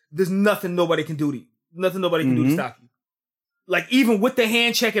 There's nothing nobody can do to you. Nothing nobody can do to stop you. Like even with the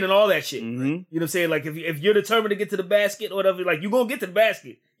hand checking and all that shit. Right? You know what I'm saying? Like if you're determined to get to the basket or whatever, like you're gonna get to the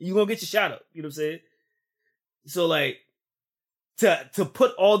basket. You're gonna get your shot up. You know what I'm saying? So like to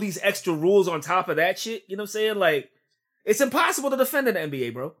put all these extra rules on top of that shit, you know what I'm saying? Like it's impossible to defend in the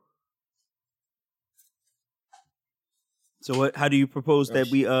NBA, bro. So how do you propose that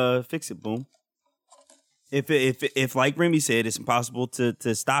we fix it, Boom? If like Remy said, it's impossible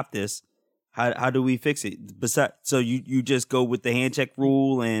to stop this, how do we fix it? Besides, so you just go with the hand check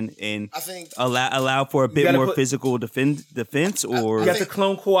rule and I think allow for a bit more physical defense, or you have to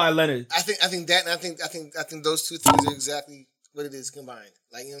clone Kawhi Leonard. I think that, and I think those two things are exactly what it is combined.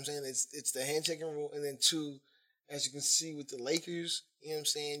 Like, you know what I'm saying? It's the hand checking rule, and then two, as you can see with the Lakers, you know what I'm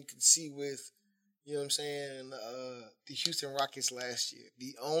saying? You can see with, you know what I'm saying, the Houston Rockets last year.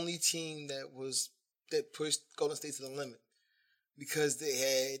 The only team that pushed Golden State to the limit because they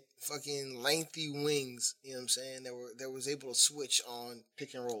had fucking lengthy wings, you know what I'm saying, that was able to switch on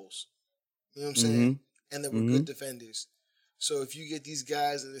pick and rolls. You know what I'm saying? And they were good defenders. So if you get these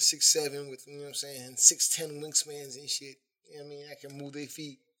guys that are 6'7" with, you know what I'm saying, 6'10" wingspans and shit, you know what I mean, that can move their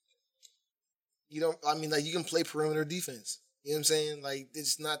feet. You can play perimeter defense. You know what I'm saying? Like,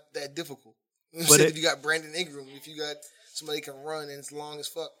 it's not that difficult. You know what I'm saying? If you got Brandon Ingram, if you got somebody can run and it's long as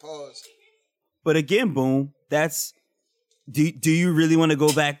fuck, pause. But again, Boom, that's do you really want to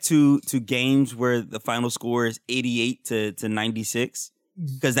go back to games where the final score is 88 to 96?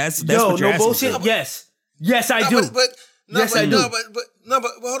 Because that's what you're asking bullshit. for. Yes, I do. I do.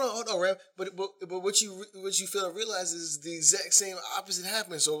 But hold on, Rev. But what you fail to realize is the exact same opposite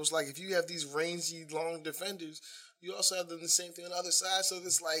happens. So it's like if you have these rangy, long defenders, you also have them the same thing on the other side. So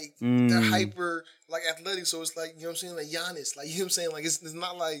it's like they're hyper like athletic. So it's like, you know what I'm saying, like Giannis. Like, you know what I'm saying? Like it's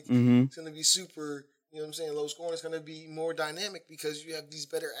not like it's gonna be super, you know what I'm saying, low scoring. It's gonna be more dynamic because you have these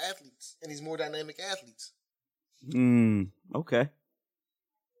better athletes and these more dynamic athletes. Okay.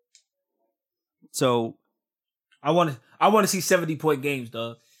 So I want to see 70-point games,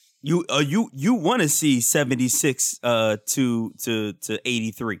 dog. You want to see 76 to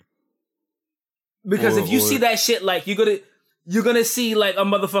 83. Because if you see that shit, like you're gonna see like a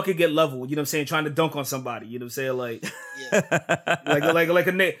motherfucker get leveled, you know what I'm saying, trying to dunk on somebody, you know what I'm saying, like like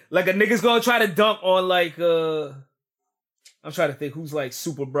a nigga's gonna try to dunk on like I'm trying to think who's like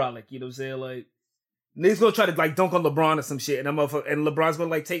super brolic, you know what I'm saying, like niggas gonna try to like dunk on LeBron or some shit, and LeBron's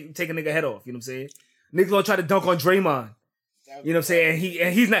gonna like take a nigga head off, you know what I'm saying. Niggas gonna try to dunk on Draymond, you know what I'm saying,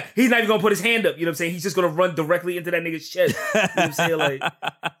 and he's not even gonna put his hand up, you know what I'm saying. He's just gonna run directly into that nigga's chest, you know what I'm saying, like.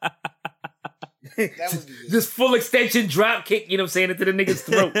 That would be good. Just full extension drop kick, you know what I'm saying, into the nigga's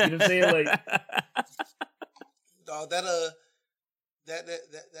throat. You know what I'm saying? Like, dog, that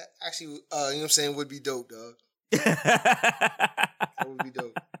actually, you know what I'm saying, would be dope, dog. That would be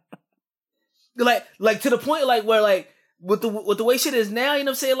dope. Like to the point, like where like with the way shit is now, you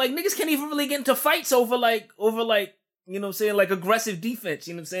know what I'm saying? Like niggas can't even really get into fights over like you know what I'm saying, like aggressive defense.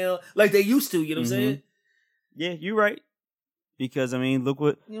 You know what I'm saying? Like they used to. You know what I'm saying? Yeah, you're right. Because I mean, look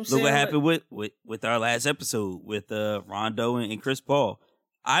what You know what I'm look what saying? happened with our last episode with Rondo and Chris Paul.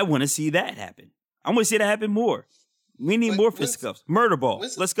 I want to see that happen. I want to see that happen more. We need more fisticuffs. Murder ball.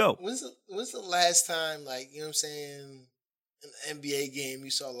 Let's go. When's the last time, like, you know what I'm saying, in an NBA game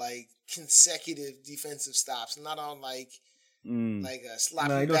you saw like consecutive defensive stops, not on like a sloppy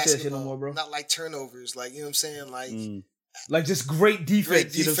Nah, you don't see that shit basketball, no more, bro. not like turnovers, like, you know what I'm saying, Like just great defense.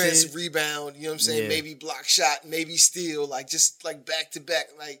 great You know what I'm defense, saying? rebound, you know what I'm saying, Yeah. maybe block shot, maybe steal, like just like back to back,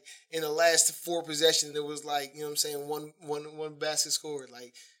 like in the last 4 possessions there was like, you know what I'm saying, one basket scored.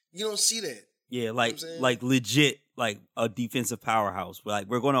 Like, you don't see that. Yeah, what I'm saying? like legit, like a defensive powerhouse. Like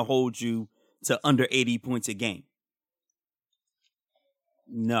we're gonna hold you to under 80 points a game.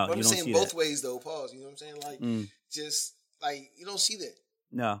 No, But you I'm don't saying see both that. ways though, pause, you know what I'm saying? Like just like you don't see that.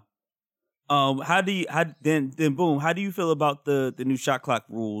 No. How do you feel about the new shot clock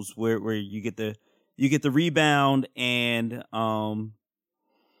rules where you get the rebound and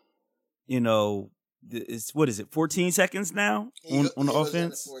it's what is it, 14 seconds now on the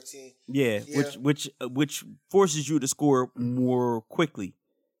offense? 14. Yeah, Yeah. which forces you to score more quickly.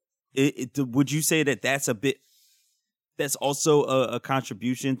 Would you say that's also a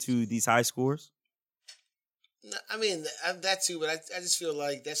contribution to these high scores? No, I mean that too, but I just feel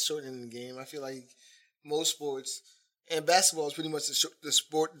like that's shortening the game. I feel like most sports, and basketball is pretty much the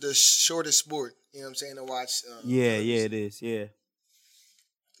shortest sport. You know what I'm saying, to watch. Yeah, it is. Yeah.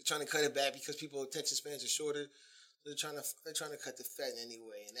 They're trying to cut it back because people's attention spans are shorter. They're trying to cut the fat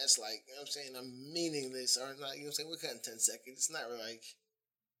anyway, and that's like, you know what I'm saying, I'm meaningless or not. You know what I'm saying, we're cutting 10 seconds. It's not really like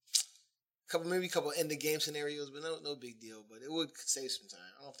maybe a couple end of game scenarios, but no big deal. But it would save some time.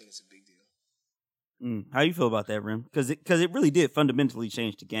 I don't think it's a big deal. How you feel about that, Rim? Because it really did fundamentally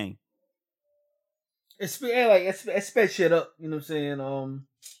change the game. It sped shit up. You know what I'm saying?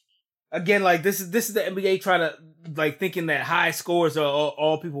 Again, like this is the NBA trying to like thinking that high scores are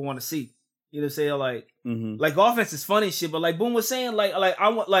all people want to see. You know what I'm saying? Like offense is funny shit, but like Boom was saying,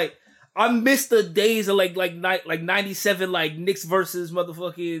 I miss the days of like 97 like Knicks versus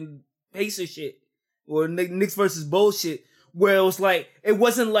motherfucking Pacers shit or Knicks versus bullshit. Where it was like, it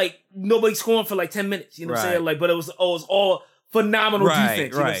wasn't like nobody scoring for like 10 minutes, you know what I'm saying? Like, but it was all phenomenal defense, you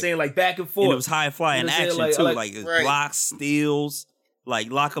know what I'm saying? Like back and forth. And it was high flying action too, like blocks, steals,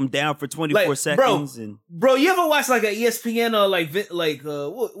 like lock them down for 24 seconds. Bro, you ever watch like an ESPN or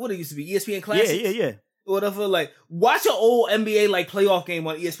what it used to be, ESPN Classics? Yeah. Whatever, like watch an old NBA like playoff game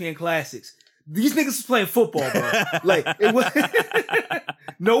on ESPN Classics. These niggas was playing football, bro. Like it was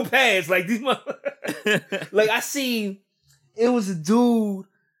no pads, like these like I seen. It was a dude.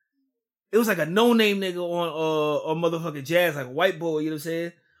 It was like a no-name nigga on motherfucking Jazz, like a white boy, you know what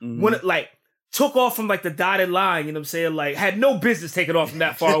I'm saying? When it like took off from like the dotted line, you know what I'm saying? Like had no business taking off from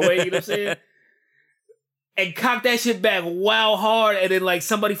that far away, you know what I'm saying? And cocked that shit back wild hard, and then like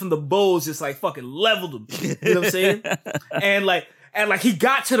somebody from the Bulls just like fucking leveled him. You know what I'm saying? and like he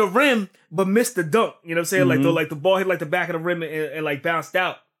got to the rim but missed the dunk. You know what I'm saying? Like the ball hit like the back of the rim and like bounced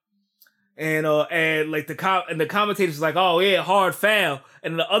out. And like the commentators was like, oh yeah, hard foul.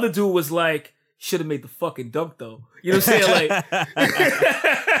 And the other dude was like, should have made the fucking dunk though. You know what I'm saying? Like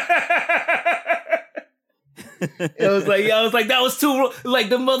I was like, that was too, like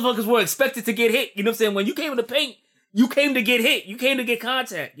the motherfuckers were expected to get hit. You know what I'm saying? When you came in the paint, you came to get hit. You came to get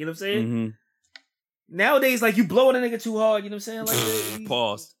contact. You know what I'm saying? Nowadays, like you blowing a nigga too hard. You know what I'm saying? Like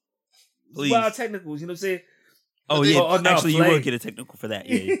Pause. Please. Wild technicals. You know what I'm saying? Oh yeah, actually you would get a technical for that.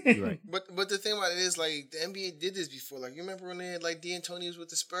 Yeah, you're right. But the thing about it is, like, the NBA did this before. Like, you remember when they had like D'Antoni was with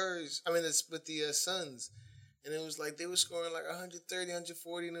the Spurs? I mean, with the Suns, and it was like they were scoring like 130,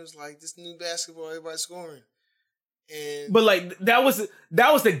 140, and it was like this new basketball, everybody scoring. But like that was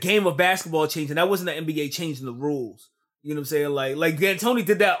the game of basketball changing. That wasn't the NBA changing the rules. You know what I'm saying? Like D'Antoni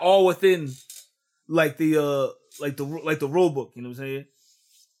did that all within like the rule book. You know what I'm saying?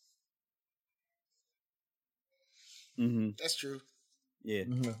 That's true. Yeah,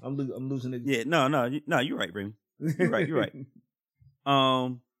 I'm losing it. Yeah, no, you're right, Ring. You're right.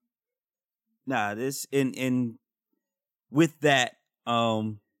 This in with that,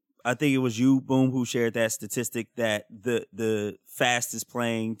 I think it was you, Boom, who shared that statistic that the fastest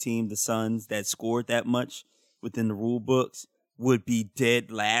playing team, the Suns, that scored that much within the rule books would be dead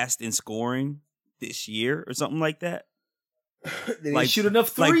last in scoring this year or something like that. They didn't shoot enough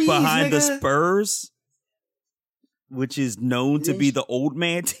threes, like behind nigga. the Spurs, which is known to be the old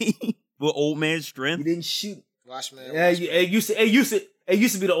man team with old man strength. You didn't shoot. Watchman. It used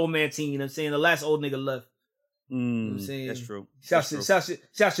to be the old man team. You know what I'm saying? The last old nigga left. You know what I'm saying? That's true. Shouts to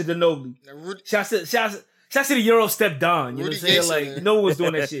Ginobili. Shouts to the Euro step Don. You know what I'm saying? Like, no one was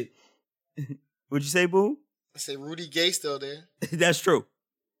doing that shit. What'd you say, Boo? I say Rudy Gay still there. That's true.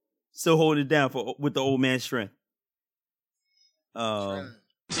 Still holding it down with the old man's strength. But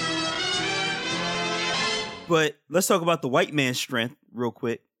let's talk about the white man's strength real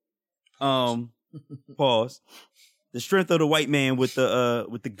quick. Pause. The strength of the white man with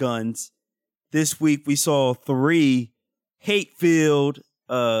the guns. This week we saw 3 hate-filled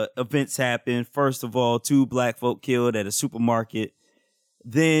events happen. First of all, 2 black folk killed at a supermarket.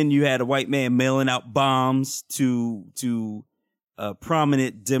 Then you had a white man mailing out bombs to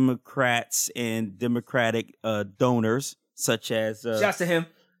prominent Democrats and Democratic donors, such as shouts to him.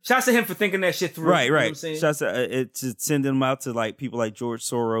 Shouts to him for thinking that shit through. Right. You know what I'm saying? Shouts to sending them out to like people like George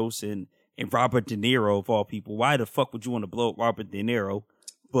Soros and Robert De Niro of all people. Why the fuck would you want to blow up Robert De Niro?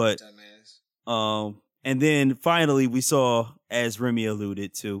 But and then finally we saw, as Remy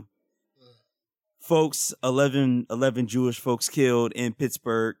alluded to, folks, 11 Jewish folks killed in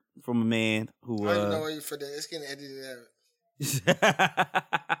Pittsburgh from a man who. I don't know why you for that. It's getting edited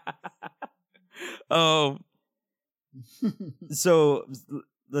out. So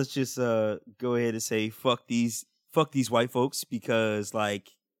let's just go ahead and say fuck these white folks, because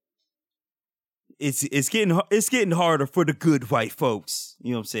like it's getting harder for the good white folks,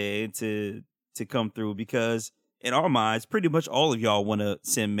 you know what I'm saying, to come through, because in our minds pretty much all of y'all want to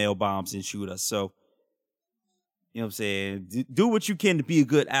send mail bombs and shoot us. So you know what I'm saying, do what you can to be a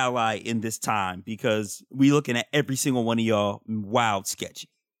good ally in this time, because we looking at every single one of y'all wild sketchy,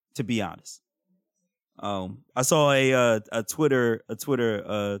 to be honest. I saw a Twitter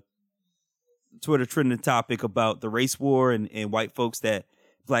trending topic about the race war and white folks that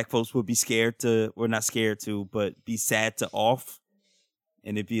black folks would be scared to, or not scared to, but be sad to off.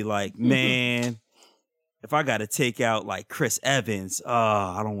 And it'd be like, man, if I got to take out like Chris Evans,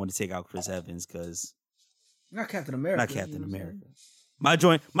 I don't want to take out Chris Evans because not Captain America. Not Captain America. My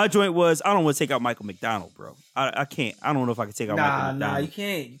joint was, I don't want to take out Michael McDonald, bro. I can't. I don't know if I can take out Michael McDonald. Nah, you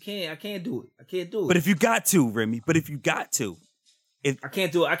can't. I can't do it. But if you got to, Remy, I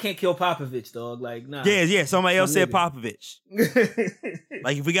can't do it. I can't kill Popovich, dog. Like, nah. Yeah. Somebody else said Popovich.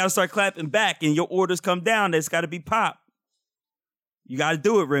 Like, if we got to start clapping back and your orders come down, that's got to be Pop. You got to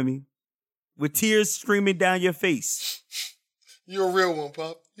do it, Remy. With tears streaming down your face. You're a real one,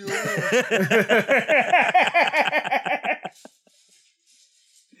 Pop. You're a real one.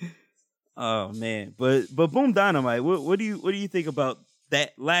 Oh man, but Boom Dynamite, what do you think about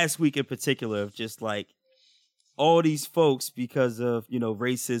that last week in particular, of just like all these folks because of, you know,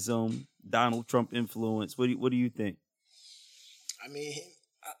 racism, Donald Trump influence? What do you think? I mean,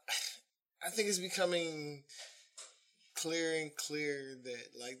 I think it's becoming clearer and clearer that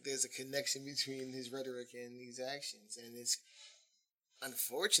like there's a connection between his rhetoric and these actions, and it's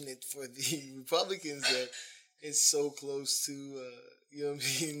unfortunate for the Republicans that it's so close to you know what I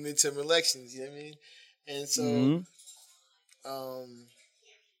mean, midterm elections, you know what I mean? And so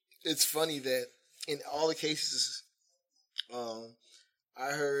it's funny that in all the cases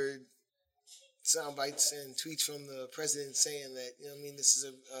I heard sound bites and tweets from the president saying that, you know what I mean, this is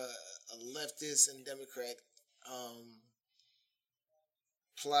a leftist and Democrat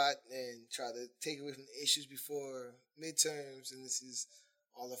plot and try to take away from the issues before midterms, and this is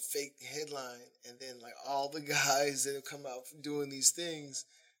all a fake headline. And then like all the guys that have come out doing these things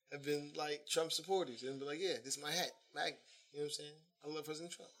have been like Trump supporters and be like, yeah, this is my hat, MAGA. You know what I'm saying? I love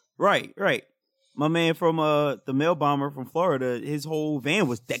President Trump. Right. My man from the mail bomber from Florida, his whole van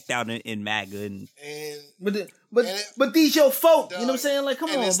was decked out in MAGA, but these your folk, dog, you know what I'm saying? Like, come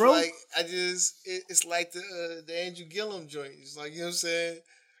on, it's bro. Like it's like the Andrew Gillum joint. It's like, you know what I'm saying?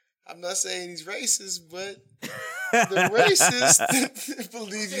 I'm not saying he's racist, but the racists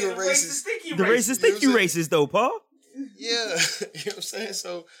believe you're racist. The racists think you racist, though, Paul. Yeah, you know what I'm saying?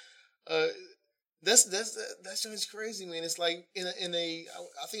 So that's just crazy, man. It's like in a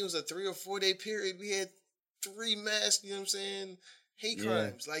I think it was a 3 or 4 day period, we had 3 mass, you know what I'm saying, hate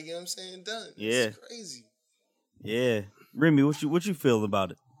crimes, like, you know what I'm saying, done. Yeah, it's crazy. Yeah, Remy, what you feel about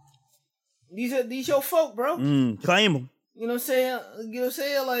it? These your folk, bro. Claim them. You know what I'm saying? You know what I'm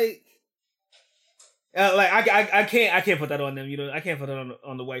saying? Like I can't put that on them. You know, I can't put that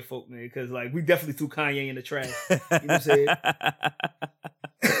on the white folk, man, because like we definitely threw Kanye in the trash. You know what I'm saying?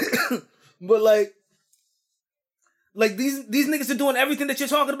 But like these niggas are doing everything that you're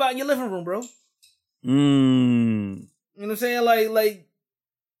talking about in your living room, bro. You know what I'm saying? Like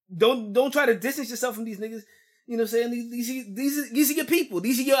don't try to distance yourself from these niggas. You know what I'm saying? These are your people.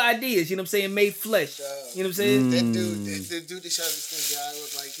 These are your ideas. You know what I'm saying? Made flesh. You know what I'm saying? That dude that shot this guy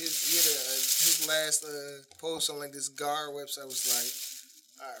was like his last post on like this GAR website was like,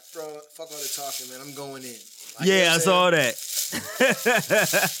 all right, fuck all the talking, man. I'm going in. Like, yeah, I saw that.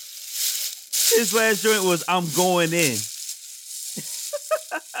 His last joint was "I'm going in."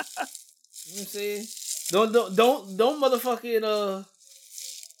 You know what I'm saying? Don't motherfucking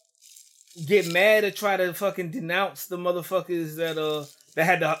get mad or try to fucking denounce the motherfuckers that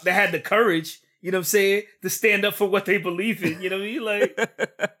had the courage, you know what I'm saying, to stand up for what they believe in. You know what I mean? Like,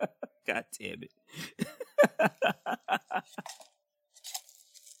 God damn it.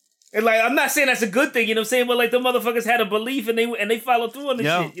 And like, I'm not saying that's a good thing, you know what I'm saying, but like the motherfuckers had a belief and they follow through on the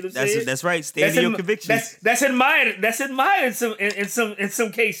shit. You know what I'm saying? That's right. Stand in your convictions. That's admired. That's admired in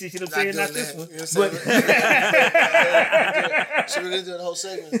some cases. You know what I'm saying? Not this one. You know what I'm saying? So we're gonna do the whole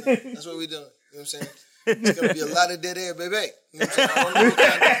segment. That's what we're doing. You know what I'm saying? It's gonna be a lot of dead air, baby. You know what I'm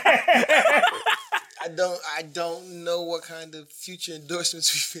saying? I don't know what kind of future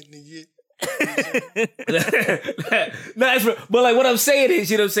endorsements we finna get. But like what I'm saying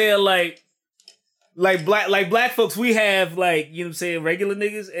is, you know what I'm saying, like black folks, we have like, you know what I'm saying, regular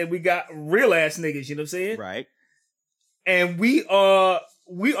niggas and we got real ass niggas, you know what I'm saying? Right. And we are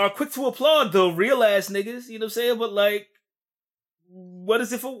quick to applaud the real ass niggas, you know what I'm saying? But like, what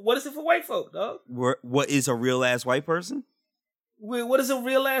is it for white folk, dog? What is a real ass white person? What is a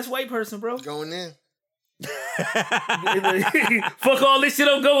real ass white person, bro? Going in. Fuck all this shit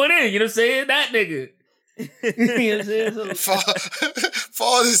I'm going in, you know what I'm saying? That nigga. You know what I'm saying? For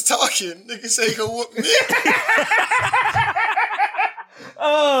all this talking, nigga say he gonna whoop me.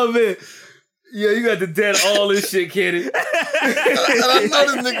 Oh man. Yeah, you got to dead all this shit, Kenny. And I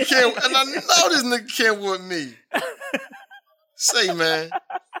know this nigga can't whoop me. Say, man.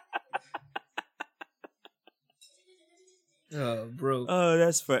 Oh, bro. Oh,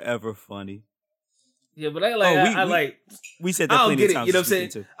 that's forever funny. Yeah, but I like. We said that I don't plenty get of it. times. You know what I'm saying?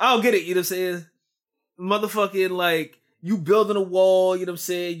 Too. I don't get it. You know what I'm saying? Motherfucking like you building a wall. You know what I'm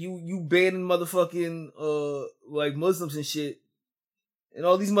saying? You banning motherfucking like Muslims and shit, and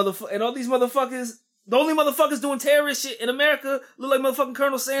all these motherfuckers. The only motherfuckers doing terrorist shit in America look like motherfucking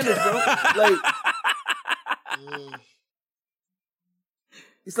Colonel Sanders, bro. Like,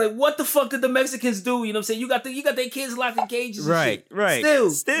 it's like, what the fuck did the Mexicans do? You know what I'm saying? You got their kids locked in cages. Right, and shit. right.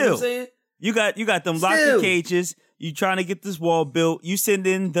 Still. You know what I'm saying? You got them locked in cages. You trying to get this wall built. You send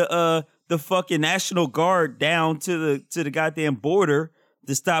in the fucking National Guard down to the goddamn border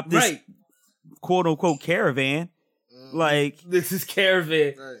to stop this quote unquote caravan. Like, this is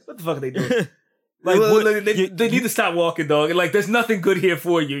caravan. Right. What the fuck are they doing? Like, they need to stop walking, dog. Like, there's nothing good here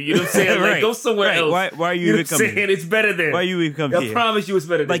for you. You know what I'm saying? Like, go somewhere else. Why are you even coming here? It's better there. Why are you even coming here? I promise you it's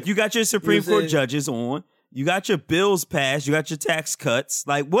better there. Like, you got your Supreme Court judges on. You got your bills passed. You got your tax cuts.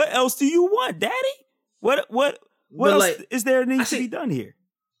 Like, what else do you want, Daddy? What else like, is there needs to be done here?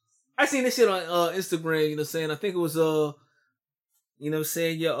 I seen this shit on Instagram. You know what I'm saying? I think it was you know what I'm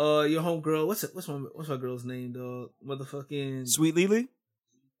saying, your homegirl. What's my girl's name, dog? Motherfucking Sweet Lily?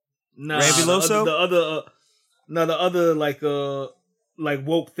 Nah, Rabuloso? the other like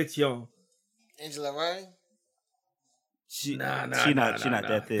woke fiction. Angela Ryan? She not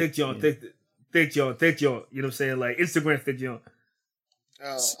that thick. Thick John, thick John. You know what I'm saying? Like Instagram thick John.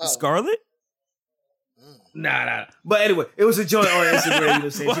 Scarlet? Nah. But anyway, it was a joint on Instagram. You know what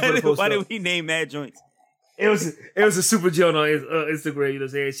I'm saying? Why did we name mad joints? It was a super joint on Instagram. You know what I'm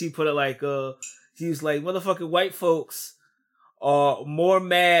saying? She put it like she was like, motherfucking white folks are more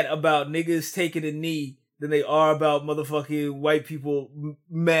mad about niggas taking a knee than they are about motherfucking white people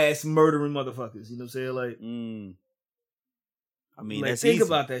mass murdering motherfuckers. You know what I'm saying? Like, I mean, like, that's think easy.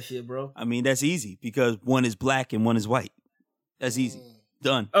 about that shit, bro. I mean, that's easy because one is black and one is white. That's easy.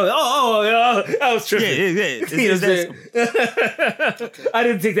 Done. Oh, I was tripping. Yeah. Okay. I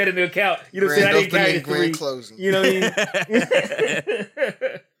didn't take that into account. You know what I'm saying? I didn't carry grand closing. You know what I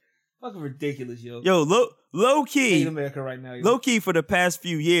mean? Fucking ridiculous, yo. Yo, low key. In America right now. Yo. Low key for the past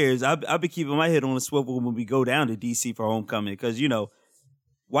few years, I've been keeping my head on a swivel when we go down to DC for homecoming because, you know,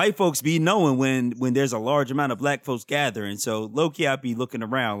 white folks be knowing when there's a large amount of black folks gathering. So low key, I be looking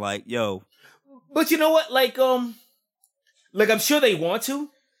around like, yo. But you know what? Like I'm sure they want to.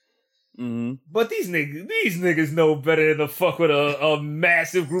 Mm-hmm. But these niggas know better than to fuck with a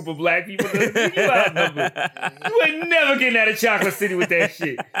massive group of black people. You outnumbered. You ain't never getting out of Chocolate City with that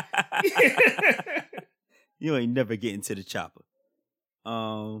shit. You ain't never getting to the chopper.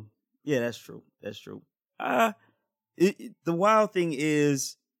 Yeah, that's true. That's true. The wild thing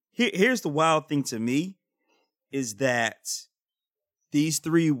is, here's the wild thing to me, is that these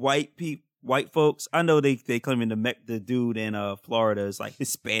three white folks, I know they claiming the dude in Florida is like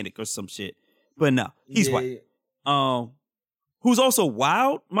Hispanic or some shit, but no, he's white. Who's also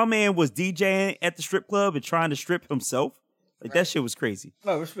wild. My man was DJing at the strip club and trying to strip himself. Like that shit was crazy.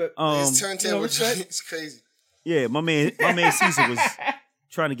 No respect. His turntable, it's crazy. Yeah, my man Caesar was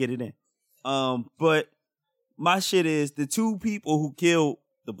trying to get it in. But my shit is the two people who killed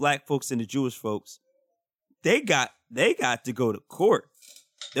the black folks and the Jewish folks, they got to go to court.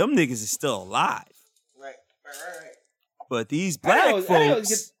 Them niggas is still alive. Right. But these black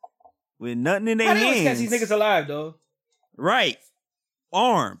folks with nothing in their hands. Catch these niggas alive, though. Right.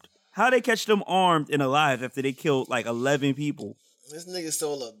 Armed. How they catch them armed and alive after they killed like 11 people? This nigga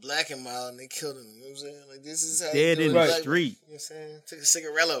stole a Black and Mild and they killed him. You know what I'm saying? Like, this is how dead you in do the it. street. You know what I'm saying? Took a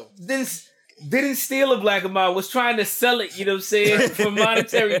cigarello. Didn't steal a Black and Mild, was trying to sell it, you know what I'm saying, for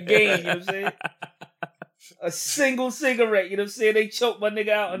monetary gain, you know what I'm saying? A single cigarette, you know what I'm saying? They choked my nigga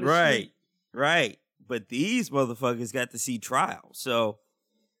out on the street. Right. But these motherfuckers got to see trial. So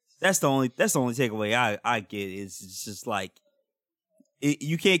that's the only takeaway I get is it's just like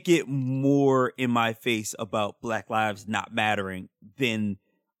you can't get more in my face about Black lives not mattering than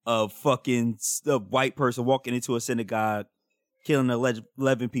a fucking white person walking into a synagogue, killing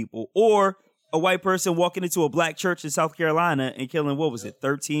 11 people, or a white person walking into a black church in South Carolina and killing,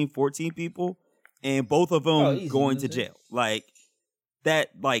 13, 14 people, and both of them going to jail. Like that,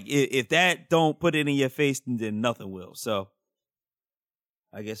 like if that don't put it in your face, then nothing will. So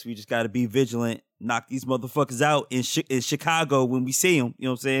I guess we just got to be vigilant, knock these motherfuckers out in Chicago when we see them. You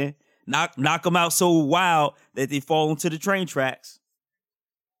know what I'm saying? Knock them out so wild that they fall into the train tracks.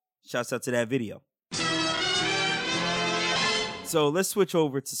 Shouts out to that video. So let's switch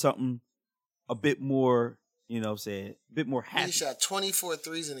over to something a bit more, you know what I'm saying, a bit more happy. He shot 24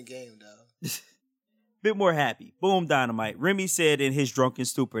 threes in the game, dog. Bit more happy. Boom Dynamite. Remy said in his drunken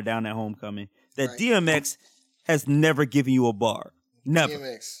stupor down at Homecoming that DMX has never given you a bar. Never.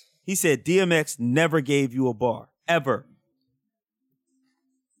 DMX. He said DMX never gave you a bar. Ever.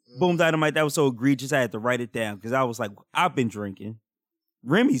 Boom Dynamite, that was so egregious I had to write it down because I was like, I've been drinking.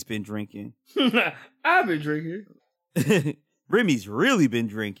 Remy's been drinking. I've been drinking. Remy's really been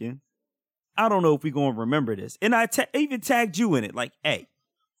drinking. I don't know if we going to remember this. And I even tagged you in it. Like, hey,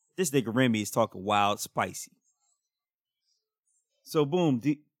 this nigga Remy is talking wild spicy. So, boom.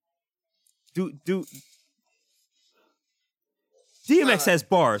 DMX has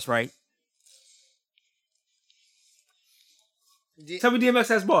bars, right? Tell me DMX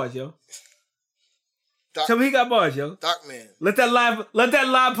has bars, yo. Tell me he got bars, yo. Dark Man. Let that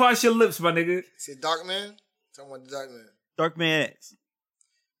lie pass your lips, my nigga. Say Dark Man? Talking about the Dark Man. Dark Man X.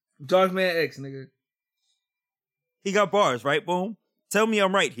 Dark Man X, nigga. He got bars, right? Boom. Tell me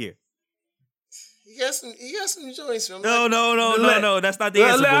I'm right here. He got some joints. No. That's not the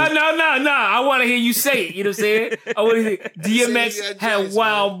answer. No. I want to hear you say it. You know what I'm saying? I want to hear DMX had joints,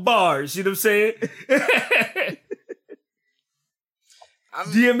 wild bars. You know what I'm saying?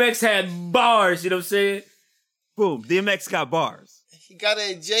 DMX had bars. You know what I'm saying? Boom. DMX got bars. He got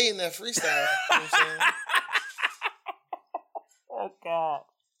a J in that freestyle. You know what I'm saying? Oh, God.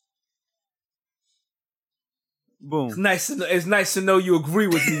 Boom. It's nice to know you agree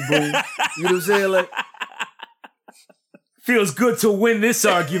with me, boom. You know what I'm saying? Like, feels good to win this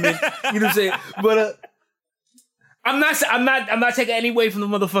argument. You know what I'm saying? But I'm not taking any away from the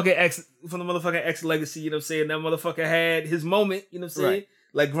motherfucking X legacy. You know what I'm saying? That motherfucker had his moment. You know what I'm saying? Right.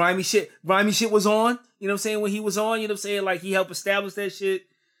 Like grimy shit was on. You know what I'm saying? When he was on, you know what I'm saying? Like he helped establish that shit.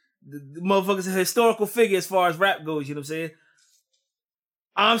 The motherfucker's a historical figure as far as rap goes. You know what I'm saying?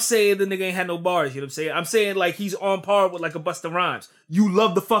 I'm saying the nigga ain't had no bars, you know what I'm saying? I'm saying like he's on par with like a Busta Rhymes. You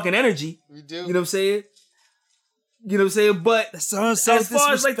love the fucking energy. We do. You know what I'm saying? You know what I'm saying? But as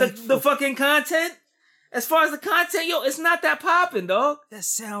far as like the fucking content, as far as the content, yo, it's not that popping, dog. That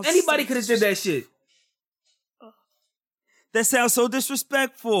sounds anybody could have did that shit. That sounds so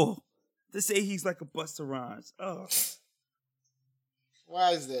disrespectful. To say he's like a Busta Rhymes. Oh.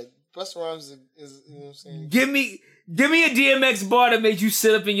 Why is that? Busta Rhymes is you know what I'm saying? Give me a DMX bar that made you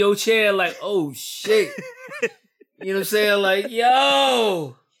sit up in your chair like, oh shit. You know what I'm saying? Like,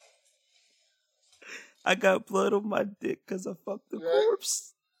 yo. I got blood on my dick because I fucked the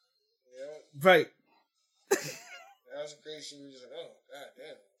corpse. Yeah. Right. That was crazy. She was just like, oh,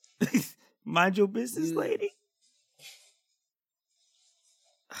 god damn. Mind your business, lady.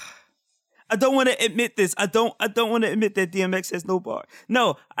 I don't want to admit this. I don't want to admit that DMX has no bar.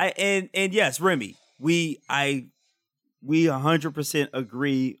 No, and yes, Remy, we 100%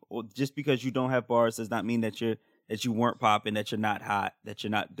 agree. Just because you don't have bars does not mean that you weren't popping, that you're not hot, that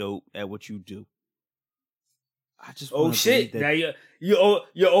you're not dope at what you do. I just shit! Now you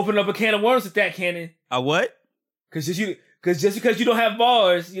open up a can of worms with that, Cannon. A what? Because just because you don't have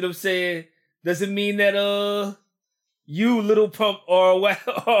bars, you know what I'm saying, doesn't mean that you little pump or a whack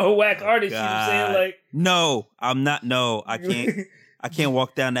artist. You know what I'm saying? Like, no, I'm not. No, I can't. I can't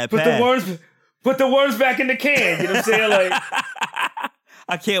walk down that path. Put the worms back in the can. You know what I'm saying? Like,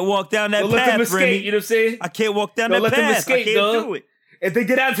 I can't walk down that Don't let them path, escape, Remy. you know what I'm saying? I can't walk down Don't that let them path. escape, I can't dog. do it. If they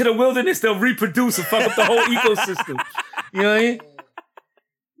get out into the wilderness, they'll reproduce and fuck up the whole ecosystem. You know what I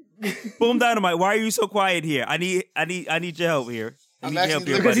mean? Boom Dynamite, why are you so quiet here? I need your help here. I'm actually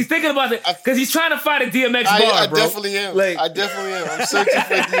here, Because he's thinking about it. Because he's trying to find a DMX bar, I bro. definitely am. Like- I definitely am. I'm searching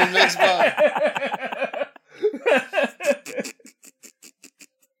for the next bar.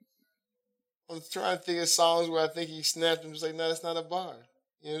 I'm trying to think of songs where I think he snapped and was like, no, that's not a bar.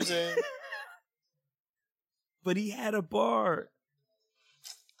 You know what I'm saying? But he had a bar.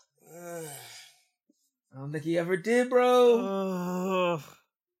 I don't think he ever did, bro.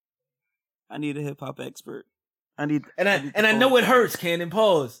 I need a hip hop expert. I need I know it hurts, Cannon.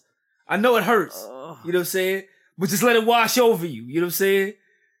 Pause. I know it hurts. You know what I'm saying? But just let it wash over you. You know what I'm saying?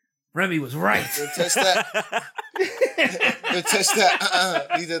 Remy was right. Don't touch that. Don't touch that.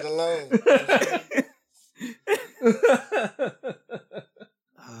 Leave it alone.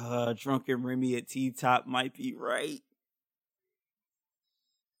 Drunken Remy at T-Top might be right.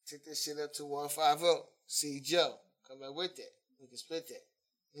 Take this shit up to 150. See Joe. Come back with that. We can split that.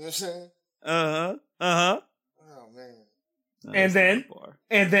 You know what I'm saying? Oh, man. No, and then,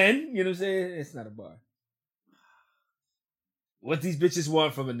 you know what I'm saying? It's not a bar. What these bitches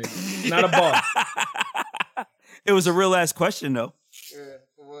want from a nigga. Not a bar. It was a real ass question though. Yeah, it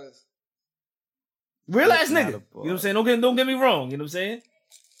was. Real ass Not nigga. a You know bar. what I'm saying? Don't get me wrong. You know what I'm saying?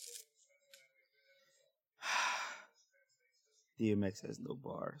 DMX has no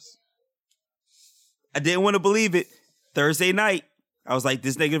bars. I didn't want to believe it. Thursday night, I was like,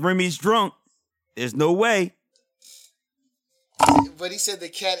 this nigga Remy's drunk. There's no way. But he said the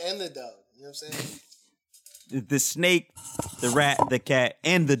cat and the dog. You know what I'm saying? The snake, the rat, the cat,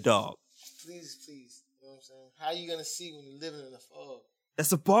 and the dog. Please. You know what I'm saying? How you gonna see when you're living in the fog?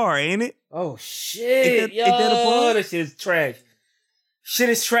 That's a bar, ain't it? Oh, shit. Ain't that a bar? That shit is trash. Shit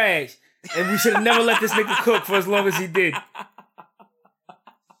is trash. And we should have never let this nigga cook for as long as he did.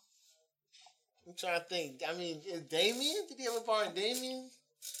 I'm trying to think. I mean, is Damien? Did he have a bar in Damien?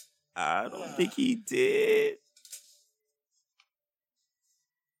 I don't think he did.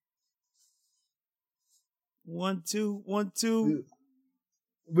 One, two.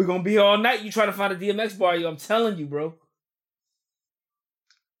 We're going to be here all night. You try to find a DMX bar, I'm telling you, bro.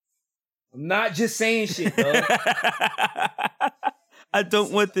 I'm not just saying shit, dog. I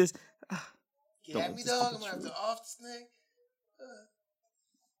don't want this. Get at me, dog. I'm gonna have to off the snake.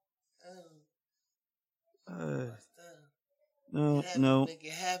 No. Make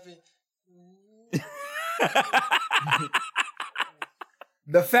it happen.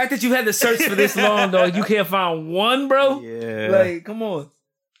 The fact that you had to search for this long, dog, you can't find one, bro? Yeah. Like, come on.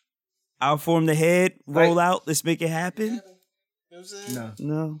 I'll form the head, roll out, let's make it happen. You know what I'm saying?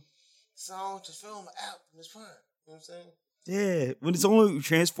 No. Song to film Optimus Prime. You know what I'm saying? Yeah. When it's only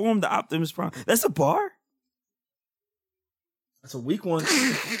transform the Optimus Prime. That's a bar? That's a weak one.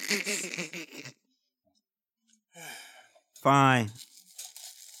 Fine.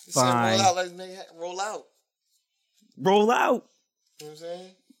 He said roll out, let's make it roll out. Roll out. You know what I'm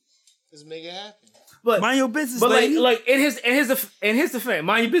saying? Let's make it happen. But mind your business, but lady. like in his defense,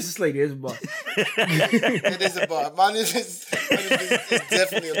 mind your business, lady. Is a bar. It is a bar. Mind your business is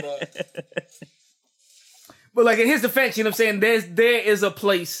definitely a bar. But like in his defense, you know what I'm saying? There is a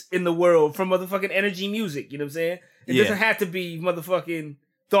place in the world for motherfucking energy music. You know what I'm saying? It doesn't have to be motherfucking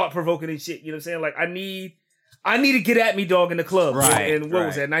thought provoking and shit. You know what I'm saying? Like I need to get at me, dog, in the club. Right. And what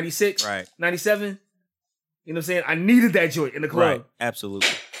was that? 96? Right. 97? You know what I'm saying? I needed that joint in the club. Right. Absolutely.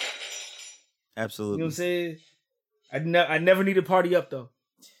 You know what I'm saying? I never needed Party Up though.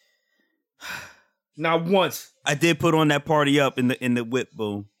 Not once. I did put on that Party Up in the whip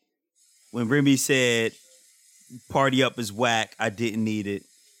boom. When Remy said Party Up is whack, I didn't need it.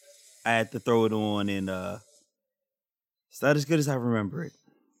 I had to throw it on, and it's not as good as I remember it.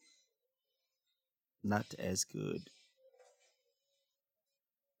 Not as good.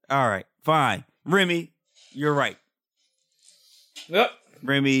 All right, fine. Remy, you're right. Yep.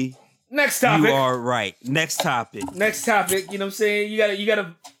 Remy, Next topic. you are right. Next topic. Next topic. You know what I'm saying? You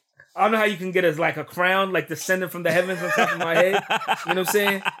gotta. I don't know how you can get like a crown, like descending from the heavens on top of my head. You know what I'm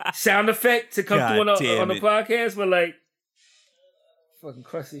saying? Sound effect to come God through on the damn it. podcast, but like, fucking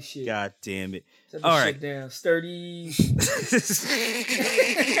crush this shit. God damn it. Set this All shit right. down. Sturdy.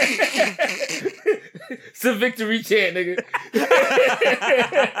 It's a victory chant, nigga.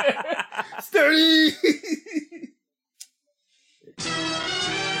 Sturdy.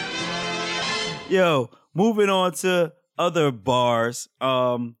 Yo, moving on to other bars.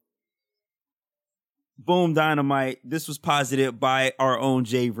 Boom Dynamite. This was posited by our own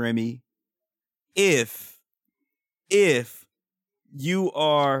Jay Remy. If you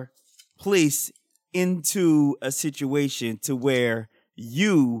are placed into a situation to where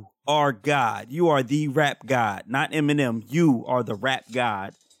you are God. You are the rap god, not Eminem. You are the rap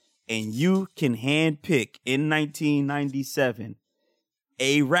god. And you can handpick in 1997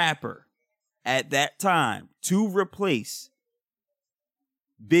 a rapper at that time to replace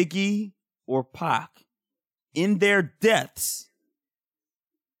Biggie or Pac in their deaths.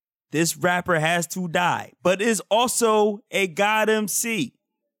 This rapper has to die, but is also a God MC.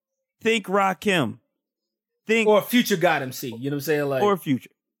 Think Rakim. Think Or a future God MC. You know what I'm saying? Like, or Future.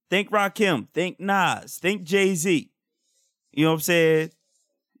 Think Rakim. Think Nas. Think Jay-Z. You know what I'm saying?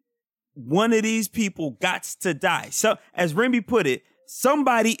 One of these people got to die. So, as Remy put it,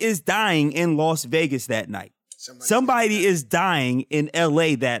 somebody is dying in Las Vegas that night. Somebody is dying in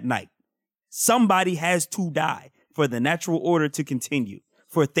LA that night. Somebody has to die for the natural order to continue,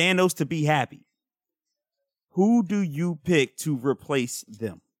 for Thanos to be happy. Who do you pick to replace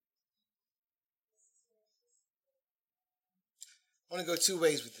them? I want to go two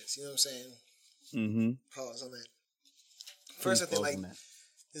ways with this. You know what I'm saying? Mm-hmm. Pause on that. First, I think like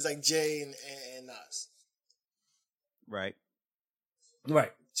it's like Jay and Nas. Right.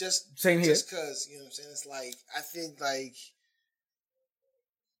 right. Just Same here. Just because, you know what I'm saying? It's like, I think like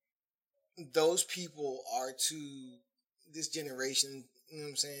those people are to this generation, you know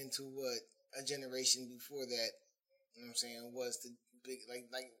what I'm saying, to what a generation before that, you know what I'm saying, was the big,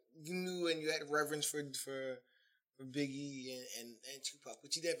 like you knew and you had reverence for Biggie and Tupac,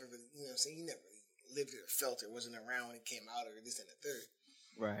 but you never really, you know what I'm saying, you never really lived it or felt it, wasn't around when it came out or this and the third.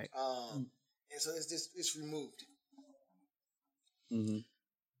 Right. And so it's removed. Mm-hmm.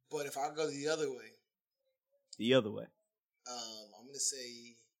 But if I go the other way, I'm gonna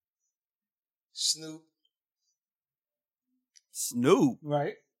say Snoop.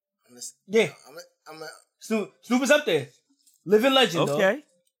 Right. I'm gonna, Yeah. I'm gonna, Snoop is up there. Living legend, okay. Dog.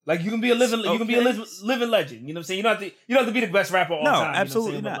 Like you can be a living living legend. You know what I'm saying? You don't have to be the best rapper all time.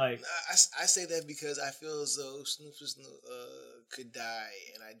 Absolutely you know not. But like, I say that because I feel as though Snoop could die,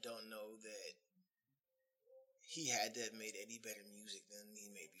 and I don't know that he had to have made any better music than he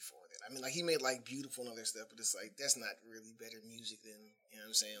made before that. I mean, like he made like Beautiful and other stuff, but it's like that's not really better music than, you know what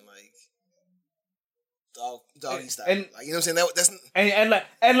I'm saying, like Doggy Style. And, like, you know what I'm saying? That's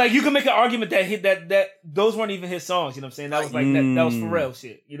and like you can make an argument that those weren't even his songs. You know what I'm saying? That was like that was Pharrell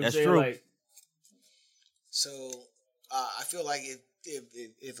shit. You know what I'm saying? True. Like, so I feel like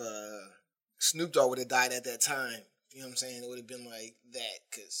if Snoop Dogg would have died at that time, you know what I'm saying, it would have been like that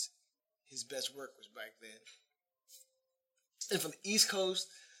because his best work was back then. And from the East Coast,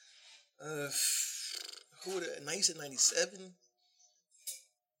 who would have? You said 97.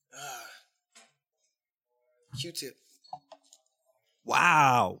 Q-Tip.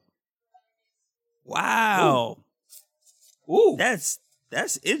 Wow. ooh, That's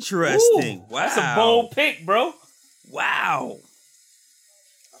interesting. Ooh, wow. That's a bold pick, bro. Wow.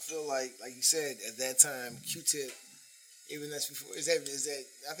 I feel like you said, at that time, Q-Tip, even that's before, is that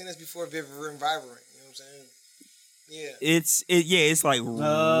I think that's before Vibrant Vibrant, you know what I'm saying? Yeah. It's like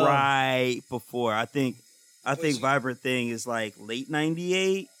right before. I think Vibrant Thing is like late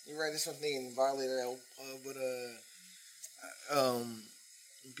 98. You're right, there's something Violator, but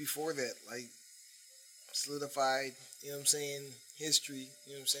before that, like solidified, you know what I'm saying, history,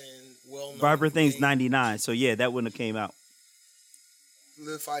 you know what I'm saying, well known. Vibrant Thing's 99, so yeah, that wouldn't have came out.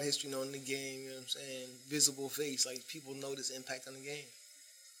 Solidified history, known in the game, you know what I'm saying, visible face, like people notice impact on the game.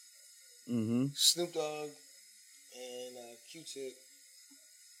 Mm-hmm. Snoop Dogg and Q-Tip.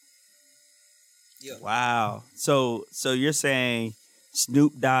 Yeah. Wow. So you're saying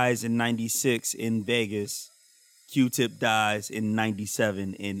Snoop dies in 96 in Vegas, Q-Tip dies in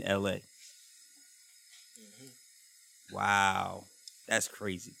 97 in LA. Mm-hmm. Wow. That's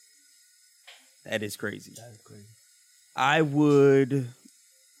crazy. That is crazy. That is crazy. I would.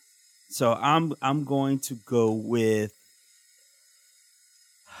 So I'm going to go with.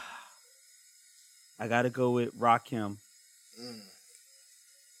 I gotta go with Rakim.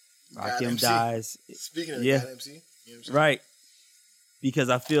 Rakim dies. Speaking of yeah, God MC, you know what I'm saying? Right. Because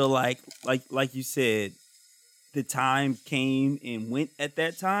I feel like you said, the time came and went at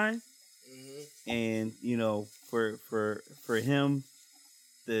that time, and you know, for him,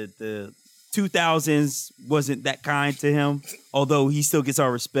 the 2000s wasn't that kind to him. Although he still gets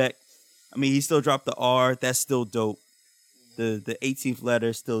our respect. I mean, he still dropped the R. That's still dope. The 18th letter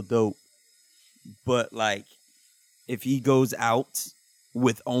is still dope. But like, if he goes out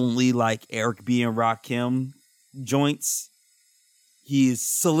with only like Eric B and Rakim joints, he is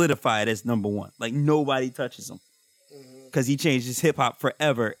solidified as number one. Like nobody touches him because he changes hip hop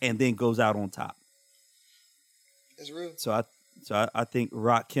forever and then goes out on top. That's real. So So I think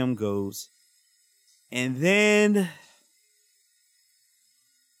Rakim goes. And then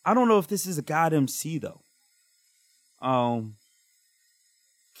I don't know if this is a God MC though.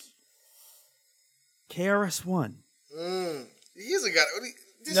 KRS-One. He is a guy.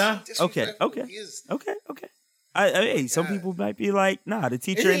 Okay. Hey, some people might be like, nah, the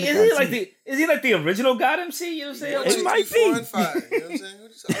teacher Is he like the original God MC? You know what I'm saying? It might be. 4 and 5. You know what I'm saying?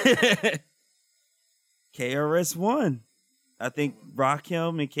 What you talking KRS-One. I think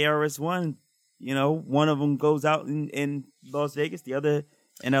Rakim and KRS-One, you know, one of them goes out in Las Vegas, the other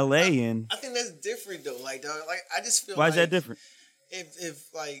in LA. And I think that's different though. Like, dog, like I just feel why like is that different?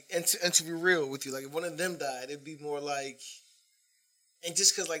 If like, and to be real with you, like if one of them died, it'd be more like, and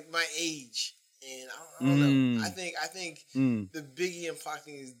just because like my age, and I don't know. I think the Biggie and Pac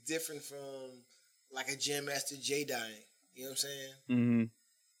thing is different from like a Jam Master Jay dying. You know what I'm saying? Mm-hmm.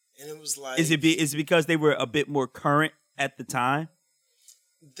 And it was like, is it because they were a bit more current at the time?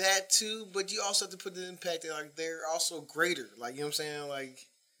 That too, but you also have to put the impact that like they're also greater. Like, you know what I'm saying? Like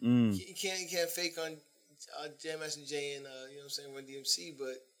you can't fake on Jam Master Jay and you know what I'm saying, Run DMC,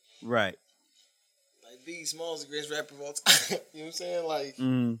 but right. Like Biggie Smalls is the greatest rapper of all time. You know what I'm saying? Like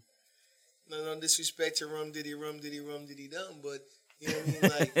no disrespect to Rum Diddy Dum, but you know what I mean?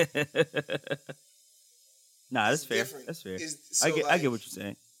 Like nah, that's fair. Different. That's fair. So, I get what you're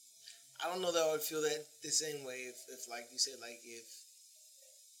saying. I don't know that I would feel that the same way if like you said, like if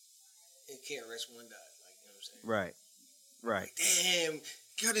KRS-One died, like, you know what I'm saying? Right. Like, damn,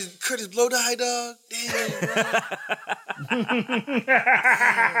 Curtis Blow died, dog. Damn, bro.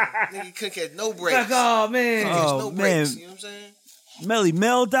 Nigga couldn't catch no breaks. Like, oh man, no breaks. You know what I'm saying? Melly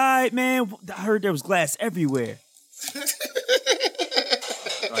Mel died, man. I heard there was glass everywhere.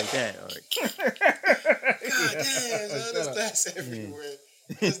 Like that. All right. God damn, son, there's glass everywhere.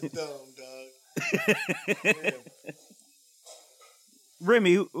 That's dumb, dog. Yeah.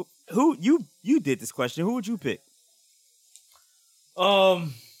 Remy, who you did this question? Who would you pick? All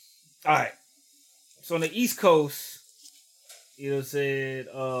right. So on the East Coast, you know, said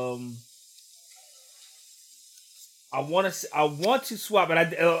I want to swap,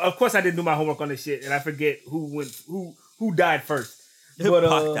 and of course I didn't do my homework on this shit, and I forget who died first. But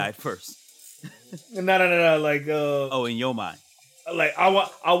Pac died first. No. Like in your mind. Like I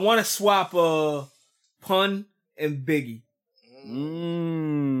want to swap Pun and Biggie.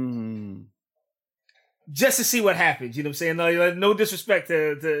 Just to see what happens, you know what I'm saying? No disrespect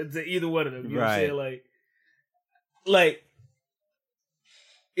to either one of them. You know what I'm saying? Like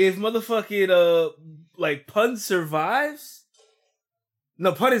if motherfucking like Pun survives.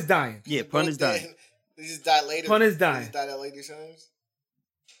 No, Pun is dying. Yeah, Pun is dying. He just died later. Pun is dying. He just died at later times.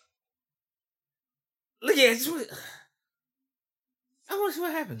 Look, yeah, I want to see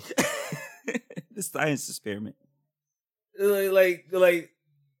what happens. The science experiment.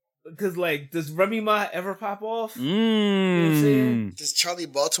 Because does Remy Ma ever pop off? You know what I'm saying? Does Charlie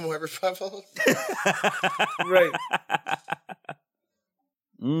Baltimore ever pop off? Right.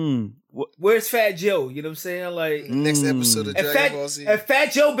 Where's Fat Joe? You know what I'm saying? Like next episode of Dragon Ball Z. And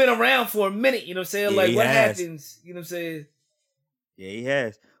Fat Joe been around for a minute. You know what I'm saying? Yeah, like what happens? You know what I'm saying? Yeah, he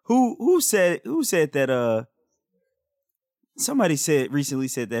has. Who said that? Somebody recently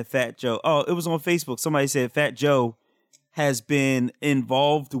said that Fat Joe. Oh, it was on Facebook. Somebody said Fat Joe has been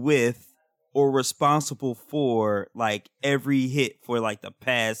involved with or responsible for like every hit for like the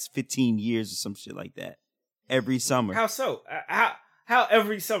past 15 years or some shit like that. Every summer. How so? How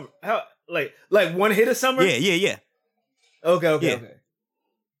every summer? How like one hit a summer? Yeah. Okay.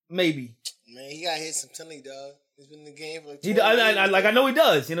 Maybe. Man, he got hit some Tilly, dog. He's been in the game for like 20 years. I know he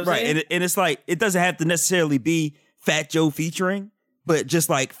does. You know what I'm saying? And it's like it doesn't have to necessarily be Fat Joe featuring, but just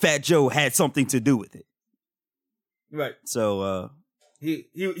like Fat Joe had something to do with it. Right. So he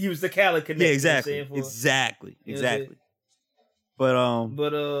was the Cali connection. Yeah, exactly. You know Exactly. But on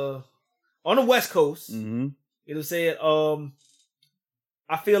the West Coast, you know what I'm saying?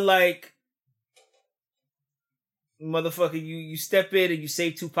 I feel like motherfucker, you step in and you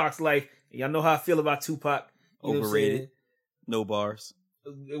save Tupac's life. Y'all know how I feel about Tupac. Overrated. No bars.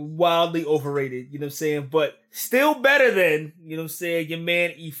 Wildly overrated, you know what I'm saying? But still better than, you know what I'm saying, your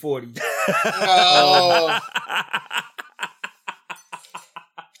man E40.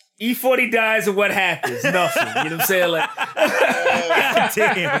 E40 dies and what happens? Nothing. You know what I'm saying? Like, God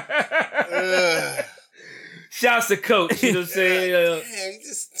damn. Shouts to Coach, you know what I'm saying?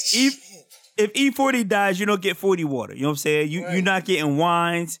 If E40 dies, you don't get 40 water. You know what I'm saying? You're not getting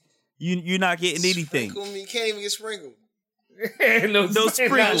wines. You're not getting anything. You can't even get sprinkled. no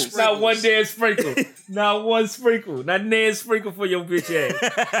sprinkles. Not one damn sprinkle. Not one sprinkle. Not nan sprinkle for your bitch ass. You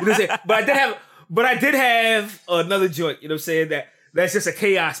know what I'm saying? But I did have another joint, you know what I'm saying, that's just a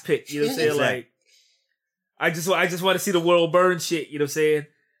chaos pick, you know what I'm saying? Like, I just want to see the world burn shit, you know what I'm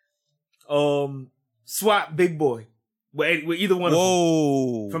saying? Swap Big Boy. With either one of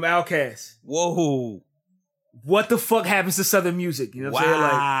them. From Outkast. Whoa. What the fuck happens to Southern music? You know what I'm saying?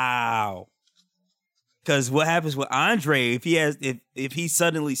 Wow. Because what happens with Andre, if he's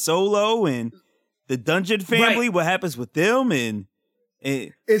suddenly solo and the Dungeon family, what happens with them? And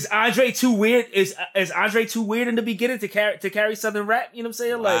is Andre too weird? Is Andre too weird in the beginning to carry Southern rap? You know what I'm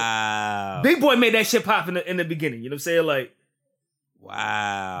saying? Like, wow. Big Boy made that shit pop in the beginning. You know what I'm saying? Like,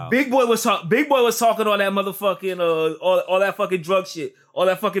 wow. Big Boy was talking all that motherfucking all that fucking drug shit, all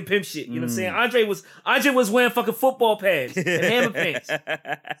that fucking pimp shit. You know what I'm saying? Andre was wearing fucking football pads and hammer pants. You know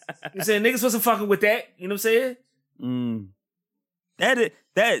what I'm saying? Niggas wasn't fucking with that. You know what I'm saying?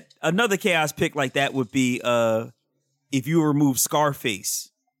 That another chaos pick like that would be if you remove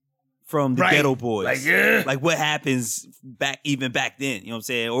Scarface from the Ghetto Boys. Like what happens back then, you know what I'm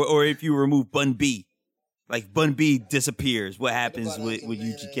saying? Or if you remove Bun B. Like Bun B disappears. What happens with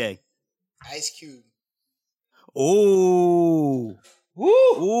UGK? Ice Cube. Oh.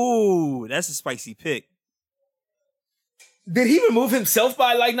 Ooh, that's a spicy pick. Did he remove himself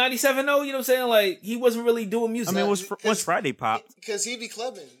by like 97 though? You know what I'm saying? Like he wasn't really doing music. I mean, what's Friday Pop? Because he be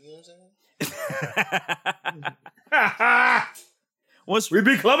clubbing, you know what I'm saying? We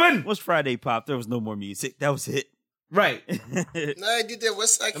be clubbing? What's Friday Pop? There was no more music. That was it. Right. No, I did that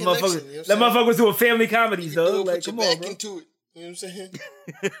West Side Connection. You know that motherfucker was doing family comedies, though. Like, come on, bro. Into it. You know what I'm saying?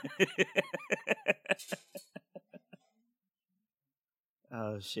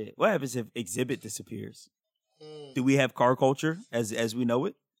 Oh shit! What happens if Exhibit disappears? Do we have car culture as we know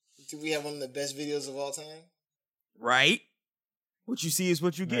it? Do we have one of the best videos of all time? Right. What you see is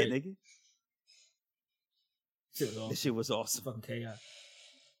what you get, nigga. This shit was awesome. Fucking chaos.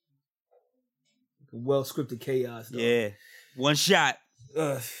 Well scripted chaos, though. Yeah. One shot.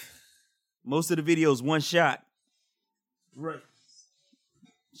 Most of the videos, one shot. Right.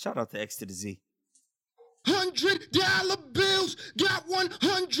 Shout out to X to the Z. $100 bills, got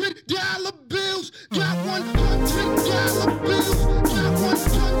 $100 bills, got $100 bills, got $100 bills,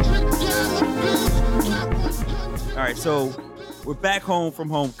 got $100. All right, so we're back home from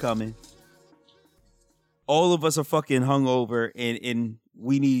homecoming. All of us are fucking hungover, and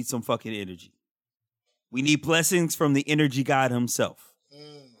we need some fucking energy. We need blessings from the energy god himself.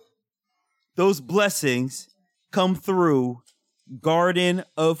 Those blessings come through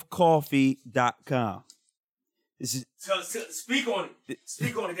gardenofcoffee.com. This is speak on it.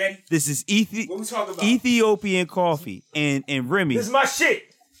 Speak on it, Daddy. This is what we talking about? Ethiopian coffee. And Remy. This is my shit.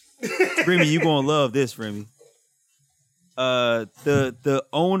 Remy, you gonna love this, Remy. The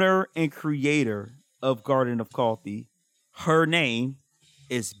owner and creator of Garden of Coffee, her name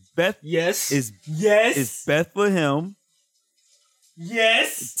is Beth. Yes. Is Bethlehem.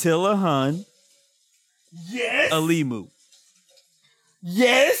 Yes. Tillahan. Yes. Alimu.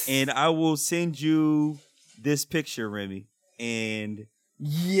 Yes. And I will send you this picture, Remy. And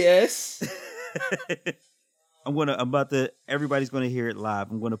yes. everybody's gonna hear it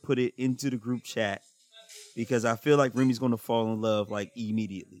live. I'm gonna put it into the group chat because I feel like Remy's gonna fall in love like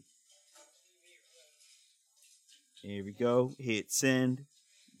immediately. Here we go. Hit send.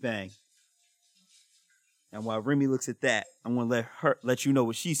 Bang. And while Remy looks at that, I'm gonna let you know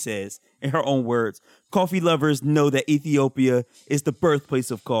what she says in her own words. Coffee lovers know that Ethiopia is the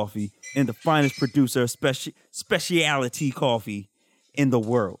birthplace of coffee and the finest producer of specialty coffee in the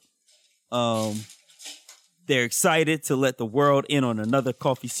world. They're excited to let the world in on another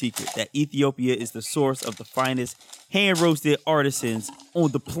coffee secret, that Ethiopia is the source of the finest hand-roasted artisans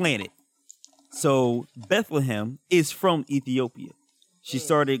on the planet. So Bethlehem is from Ethiopia. She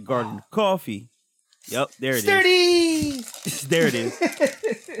started Garden of Coffee. Yep, there it is. There it is.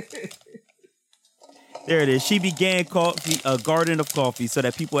 There it is. She began a Garden of Coffee so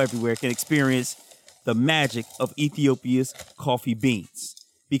that people everywhere can experience the magic of Ethiopia's coffee beans.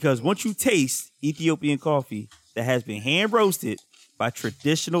 Because once you taste Ethiopian coffee that has been hand roasted by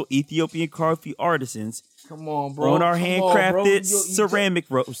traditional Ethiopian coffee artisans, come on, bro, on our handcrafted ceramic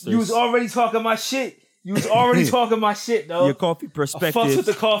roasters. You was already talking my shit. You was already talking my shit, though. Your coffee perspectives with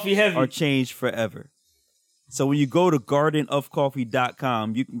the coffee heavy. are changed forever. So when you go to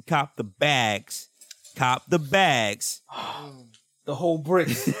gardenofcoffee.com, you can cop the bags. Cop the bags. The whole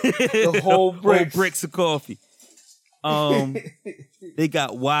bricks. The whole bricks. Whole bricks of coffee. They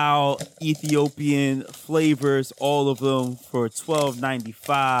got wild Ethiopian flavors, all of them for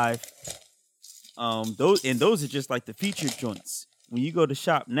 $12.95. Those are just like the featured joints. When you go to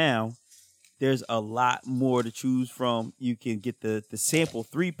shop now, there's a lot more to choose from. You can get the sample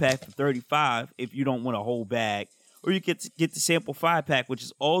 3-pack for $35 if you don't want a whole bag, or you get the sample 5-pack, which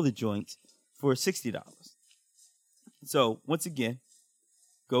is all the joints, for $60. So once again,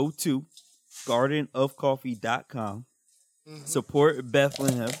 go to gardenofcoffee.com, support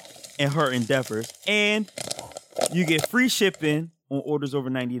Bethlehem and her endeavors, and you get free shipping on orders over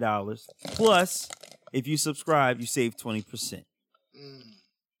 $90. Plus, if you subscribe, you save 20%.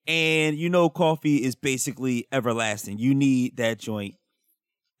 And you know coffee is basically everlasting. You need that joint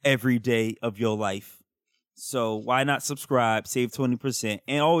every day of your life. So why not subscribe, save 20%,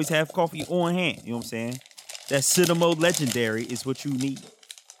 and always have coffee on hand? You know what I'm saying? That Sidamo Legendary is what you need.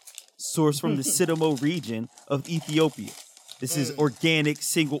 Sourced from the Sidamo region of Ethiopia. This is organic,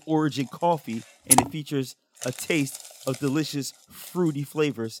 single origin coffee, and it features a taste of delicious, fruity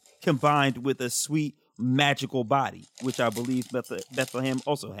flavors combined with a sweet, magical body, which I believe Bethlehem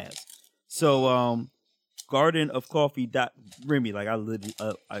also has. So, Garden of Coffee. Remy, like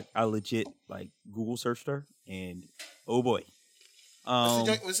I legit like Google searched her, and oh boy, what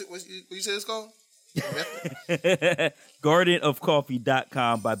you said it's called?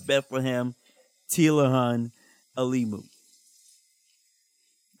 GardenofCoffee.com by Bethlehem Tilahun Alimu.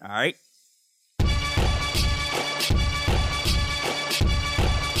 All right.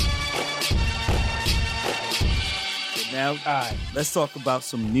 Now, let's talk about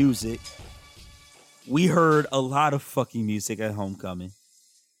some music. We heard a lot of fucking music at homecoming.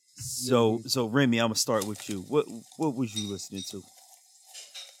 So Remy, I'm gonna start with you. What was you listening to?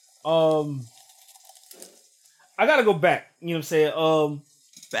 I gotta go back. You know what I'm saying?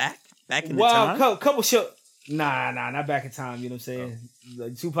 Back in the time? Couple show. Nah, not back in time. You know what I'm saying?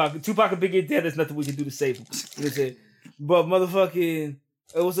 Like Tupac and Biggie dead. There's nothing we can do to save him. You know what I'm saying? But motherfucking,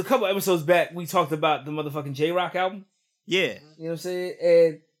 it was a couple episodes back. We talked about the motherfucking J-Rock album. Yeah. You know what I'm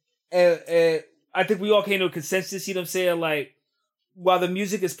saying? And I think we all came to a consensus, you know what I'm saying? Like, while the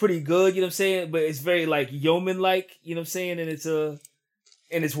music is pretty good, you know what I'm saying? But it's very, like, yeoman-like, you know what I'm saying? And it's, and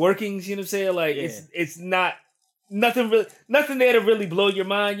its workings, you know what I'm saying? Like, it's not, nothing there to really blow your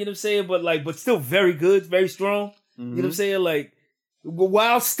mind, you know what I'm saying? But still very good, very strong, you know what I'm saying? Like,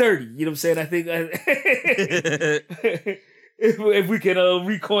 while sturdy, you know what I'm saying? I think, if we can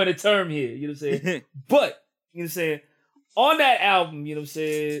recoin a term here, you know what I'm saying? But, you know what I'm saying? On that album, you know what I'm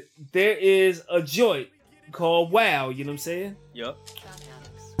saying, there is a joint called Wow, you know what I'm saying? Yup.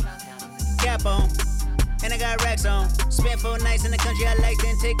 Cap on, and I got racks on. Spent 4 nights in the country I like,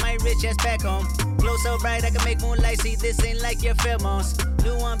 then take my rich ass back home. Glow so bright I can make moonlight see. This ain't like your pheromones.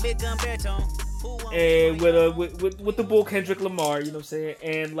 New one, big gun baritone. And with the bull Kendrick Lamar, you know what I'm saying?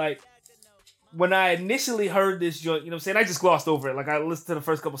 And like, when I initially heard this joint, you know what I'm saying, I just glossed over it. Like, I listened to the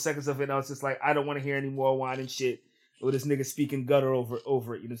first couple seconds of it, and I was just like, I don't want to hear any more whine and shit. With this nigga speaking gutter over it, you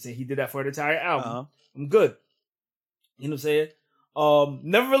know what I'm saying? He did that for an entire album. I'm good. You know what I'm saying?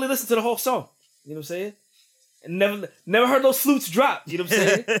 Never really listened to the whole song. You know what I'm saying? And never heard those flutes drop. You know what I'm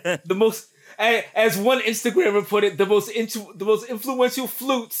saying? The most, as one Instagrammer put it, the most influential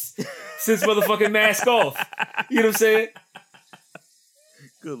flutes since motherfucking Mask Off. You know what I'm saying?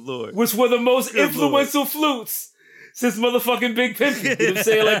 Good Lord. Which were the most influential flutes since motherfucking Big Pimpin'. You know what I'm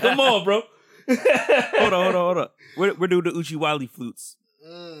saying? Like, come on, bro. Hold on. Where do the Uchiwali flutes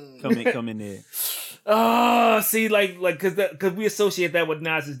come in there? Oh, see, like, cause we associate that with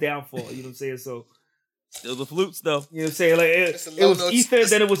Nas's downfall. You know what I'm saying? So still the flutes, though. You know what I'm saying? Like, it was Ether,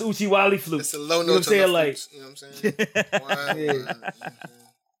 then it was Uchiwali flute. It's a low note. You know what I'm saying? Like, flutes, you know what I'm saying? Wow.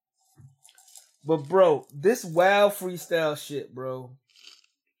 But bro, this Wow freestyle shit, bro.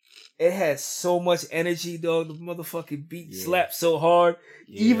 It has so much energy, dog. The motherfucking beat slaps so hard.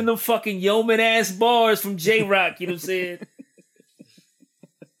 Yeah. Even them fucking yeoman ass bars from J-Rock, you know what I'm saying?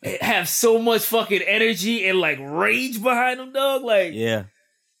 It have so much fucking energy and like rage behind them, dog. Like, yeah.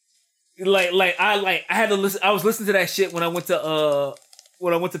 I had to listen. I was listening to that shit when I went to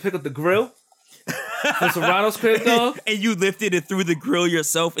pick up the grill from Serrano's crib, dog. And you lifted it through the grill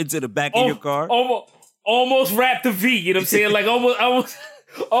yourself into the back of your car. Almost wrapped the V. You know what I'm saying? Like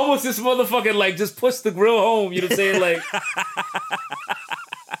almost this motherfucker like just pushed the grill home, you know what I'm saying? Like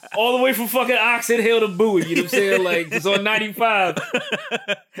all the way from fucking Oxon Hill to Bowie, you know what I'm saying? Like it's on 95.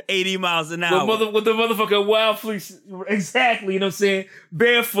 80 miles an hour. With the motherfucking wild fleece. Exactly, you know what I'm saying?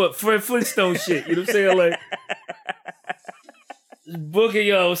 Barefoot, Fred Flintstone shit, you know what I'm saying? Like Boogie,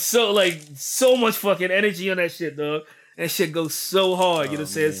 yo, so much fucking energy on that shit, dog. That shit goes so hard, you know what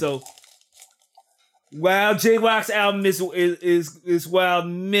I'm saying? So Wow, J-Rock's album is wild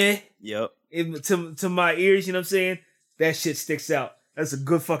meh. Yep. To my ears, you know what I'm saying? That shit sticks out. That's a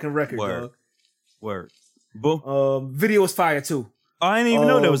good fucking record, Word. dog. Boom. Video was fire too. Oh, I didn't even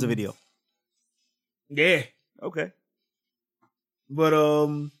know there was a video. Yeah. Okay. But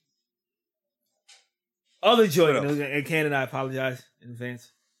other joint, What else? and Ken and I apologize in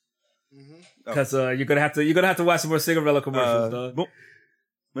advance Mm-hmm. because you're gonna have to watch some more Cigarella commercials, dog. boom.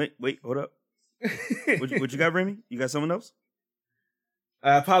 Wait, hold up. What you got, Remy? You got someone else?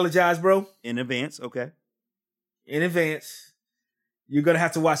 I apologize, bro, In advance, okay. in advance. You're gonna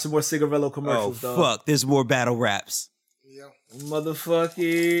have to watch some more Cigarella commercials, dog. Fuck, there's more battle raps. Yeah.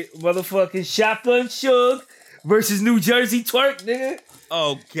 Motherfucking Shotgun Suge versus New Jersey Twerk, nigga.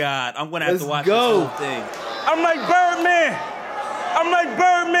 Oh God, I'm gonna have Let's to watch go. this whole thing. I'm like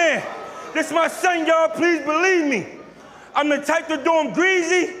Birdman. This my son, y'all. Please believe me. I'm the type to do him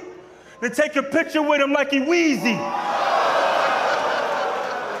greasy, to take a picture with him like he wheezy.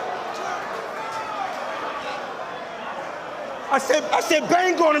 I said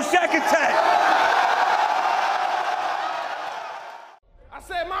bang on him, Shack Attack. I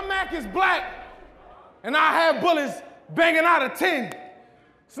said my Mac is black, and I have bullets banging out of 10.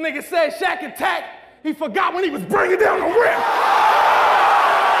 This nigga said Shack Attack. He forgot when he was bringing down the whip.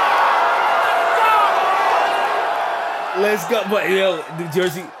 Let's go. But yo, New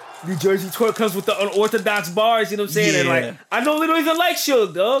Jersey Twerk comes with the unorthodox bars, you know what I'm saying? And Yeah. like, I normally don't even like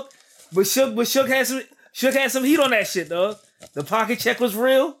Suge, dog. But Suge had some heat on that shit, dog. The pocket check was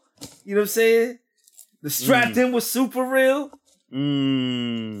real. You know what I'm saying? The strapped in was super real.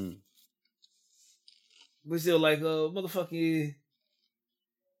 But still, like, motherfucking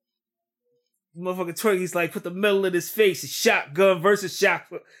Twerk, he's like, put the metal in his face. It's shotgun versus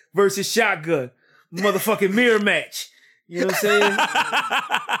shotgun. Motherfucking mirror match. You know what I'm saying?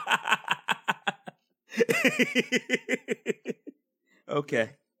 Okay.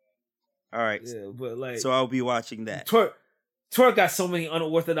 All right. Yeah, but like, So I'll be watching that. Twerk got so many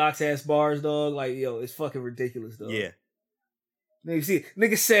unorthodox ass bars, dog. Like, yo, it's fucking ridiculous, dog. Yeah. Nigga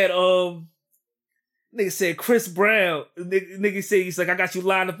said Chris Brown. Nigga said, he's like, I got you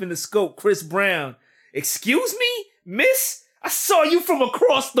lined up in the scope, Chris Brown. Excuse me, miss? I saw you from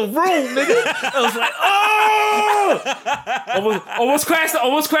across the room, nigga. I was like, oh! Almost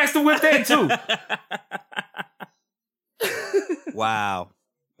crashed the whip then too. Wow.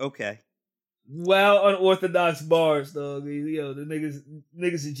 Okay. Wow, unorthodox bars, dog. Yo, the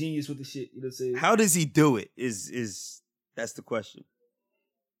niggas a genius with the shit. You know what I'm saying? How does he do it? Is that's the question.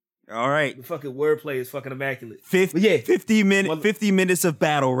 All right. The fucking wordplay is fucking immaculate. 50 minutes of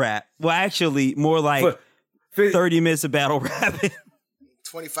battle rap. Well, actually, more like 30 minutes of battle rapping.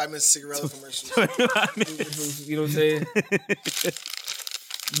 25 minutes of Cigarella commercials. You know what I'm saying?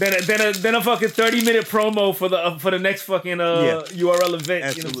 then a fucking 30-minute promo for the next fucking URL event.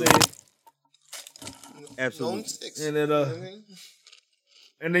 Absolutely. You know what I'm saying? Absolutely.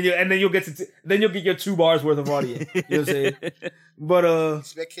 And then you'll get your 2 bars worth of audio. You know what I'm saying? But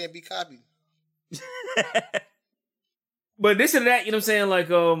that can't be copied. But this and that, you know what I'm saying? Like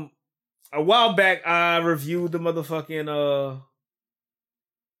a while back I reviewed the motherfucking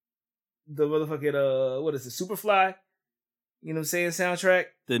what is it, Superfly? You know what I'm saying, soundtrack?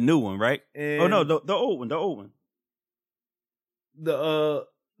 The new one, right? And oh no, the old one. No,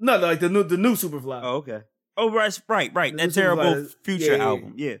 like the new Superfly. Oh, okay. Oh, right. The That new terrible Superfly, Future yeah.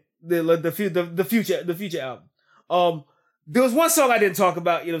 album. Yeah. The future album. There was one song I didn't talk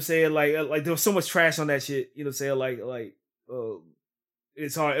about, you know what I'm saying? Like there was so much trash on that shit, you know what I'm saying?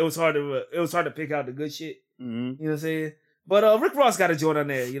 It was hard to pick out the good shit. Mm-hmm. You know what I'm saying? But Rick Ross got a joint on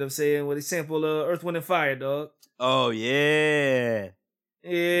there, you know what I'm saying? Where he sampled Earth, Wind and Fire, dog. Oh yeah.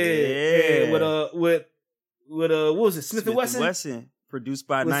 Yeah. With what was it? Smith and Wesson? Produced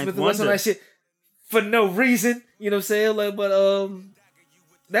by With Ninth Smith and Wesson on Wonder. that shit for no reason, you know what I'm saying? Like, but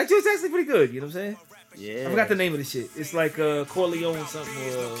that joint's actually pretty good, you know what I'm saying? Yeah. I forgot the name of the shit. It's like Corleone or something.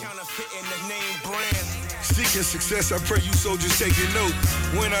 Seeking success, I pray you soldiers taking note.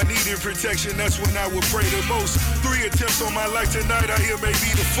 When I needed protection, that's when I would pray the most. 3 attempts on my life tonight, I hear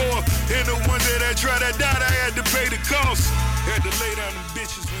maybe the 4th. And the one that I tried, I died, I had to pay the cost. Had to lay down them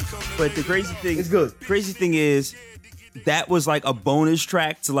bitches when come to But the crazy thing, It's good. Crazy thing is, that was like a bonus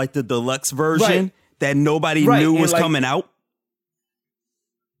track to like the deluxe version Right. that nobody Right, knew and was like- coming out.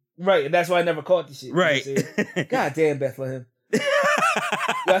 Right, and that's why I never caught the shit. you know what I'm saying? God damn Bethlehem.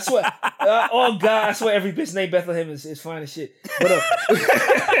 I swear. Oh God, I swear every bitch named Bethlehem is fine as shit. But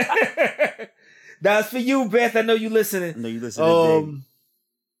that's for you, Beth. I know you listening. I know you listening,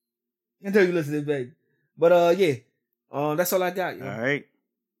 I know you listening, baby. But yeah. That's all I got, yo. All right.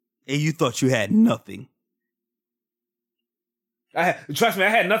 And you thought you had nothing. Trust me, I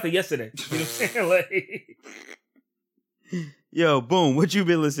had nothing yesterday. You know what I'm saying? Like, Yo, Boom, what you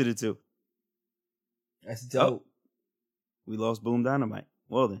been listening to? that's dope. We lost Boom Dynamite.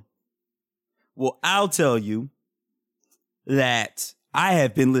 Well then. Well, I'll tell you that I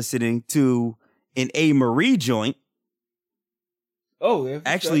have been listening to an A. Marie joint. Oh, yeah.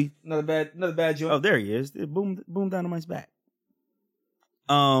 Actually, another bad joint. Oh, there he is. Boom Dynamite's back.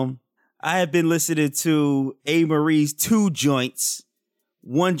 I have been listening to A. Marie's 2 joints.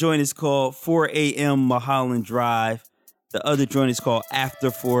 One joint is called 4 a.m. Mulholland Drive. The other joint is called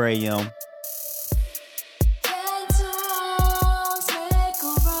After 4 a.m.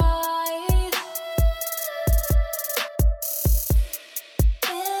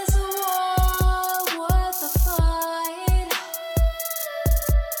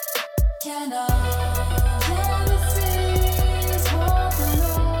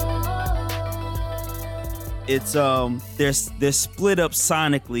 It's they're split up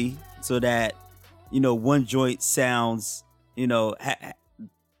sonically so that one joint sounds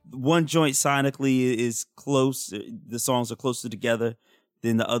one joint sonically is close, the songs are closer together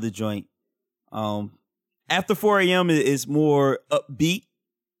than the other joint. After 4 a.m. is more upbeat,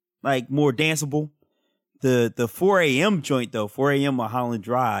 like more danceable. The 4 a.m. joint though, 4 a.m. Mulholland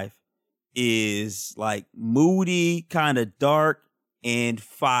Drive, is like moody, kind of dark, and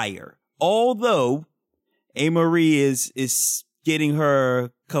fire. Although A. Marie is getting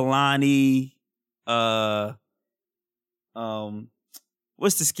her Kalani,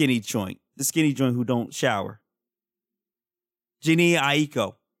 what's the skinny joint? The skinny joint who don't shower. Jenny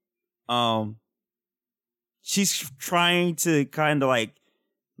Aiko. She's trying to kind of like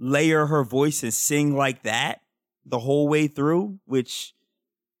layer her voice and sing like that the whole way through, which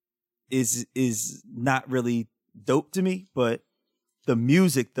is not really dope to me, but the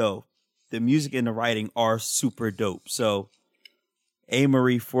music though, the music and the writing are super dope. So A.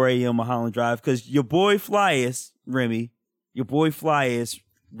 Marie, 4 a.m. Mulholland Drive, because your boy Flyers, Remy,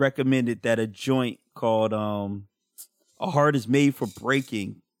 recommended that a joint called A Heart Is Made for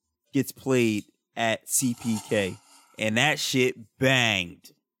Breaking gets played at CPK, and that shit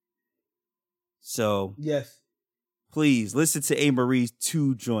banged. So yes, please listen to A. Marie's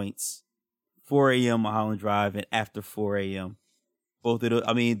 2 joints, 4 a.m. Mulholland Drive and After 4 a.m. Both of those.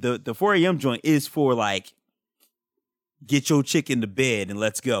 I mean, the 4 a.m. joint is for like, get your chick in the bed and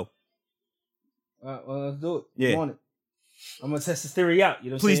let's go. Well, let's do it. Yeah. I'm on it. I'm gonna test this theory out. You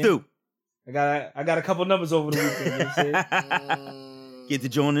know what Please I'm saying? do. I got a couple numbers over the weekend. You know what I'm saying? Get the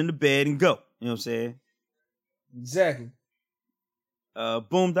joint in the bed and go. You know what I'm saying? Exactly.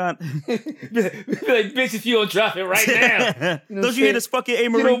 Boom down. Like, bitch, if you don't drop it right now. You know Don't you hear this fucking A.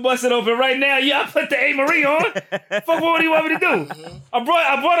 Marie? You don't bust it open right now. Yeah, I put the A. Marie on. Fuck, what do you want me to do? Mm-hmm. I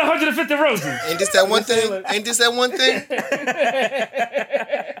brought 150 roses. Ain't this that one thing? Ain't this that one thing?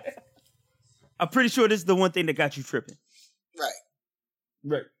 I'm pretty sure this is the one thing that got you tripping.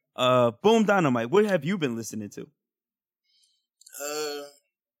 Right. Boom Dynamite, what have you been listening to? You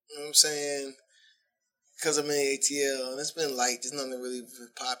know what I'm saying? Because I'm in ATL, and it's been light. There's nothing really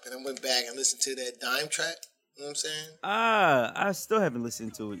popping. I went back and listened to that Dime track. You know what I'm saying? I still haven't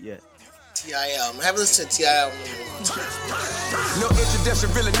listened to it yet. TI album. I haven't listened to TI album in a long time. No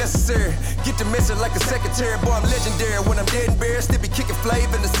introduction really necessary. Get the message like a secretary. Boy, I'm legendary. When I'm dead and buried, still be kicking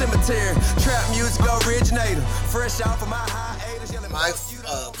flavor in the cemetery. Trap music originator. Fresh off of my hiatus. My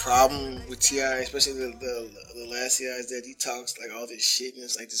problem with TI, especially the last TI, is that he talks like all this shit, and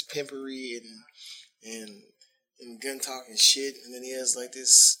it's like this pimpery and gun talk and shit, and then he has like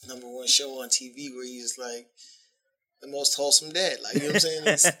this #1 show on TV where he's like the most wholesome dad. Like, you know what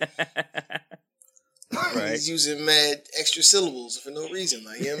I'm saying? Right. He's using mad extra syllables for no reason.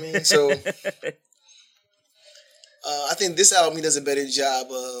 Like, you know what I mean? So I think this album he does a better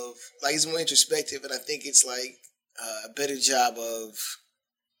job of, like, he's more introspective, and I think it's like a better job of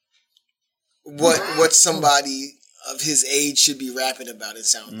what somebody of his age should be rapping about, it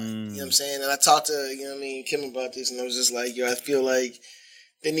sounds like. You know what I'm saying? And I talked to, you know what I mean, Kim about this, and I was just like, yo, I feel like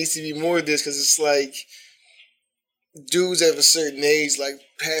there needs to be more of this, because it's like dudes of a certain age, like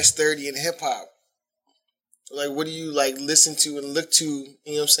past 30 in hip hop, like, what do you like listen to and look to? You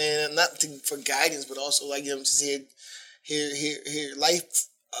know what I'm saying? Not for guidance, but also like, you know, just hear life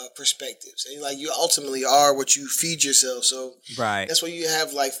perspectives, and like, you ultimately are what you feed yourself. So right, that's why you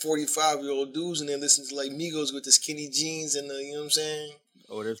have like 45-year-old dudes and they listen to like Migos with the skinny jeans and the, you know what I'm saying?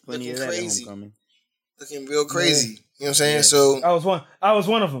 Oh, there's plenty looking of that crazy. Homecoming. Looking real crazy. Yeah. You know what I'm saying? Yeah. So I was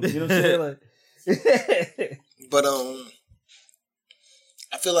one of them. You know what I'm saying? Like, but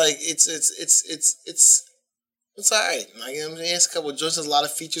I feel like it's all right. Like, you know what I'm saying? It's a couple of joints. There's a lot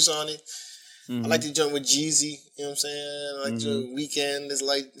of features on it. Mm-hmm. I like the joint with Jeezy. You know what I'm saying? I like the Weekend. There's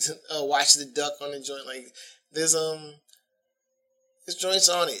like Watch the Duck on the joint. Like, there's joints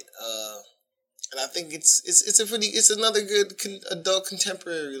on it. And I think it's another good adult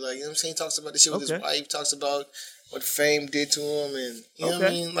contemporary. Like, you know what I'm saying? He talks about the shit with his wife. Talks about what fame did to him, and you know what I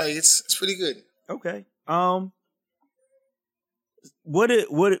mean. Like, it's pretty good. Okay. What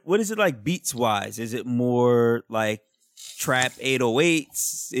is it like beats wise? Is it more like trap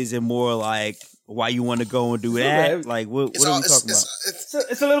 808s? Is it more like why you want to go and do that? Like what are we talking about?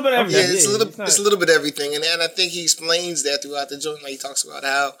 It's a little bit of everything. Yeah, it's a little bit of everything, and I think he explains that throughout the joint. Like, he talks about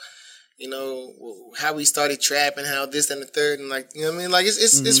how, you know, how he started trapping, how this and the third, and like, you know what I mean. Like,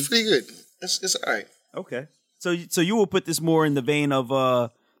 it's pretty good. It's all right. Okay, so you will put this more in the vein of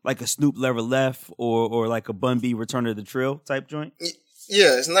like a Snoop Level Left or like a Bun B Return of the Trill type joint.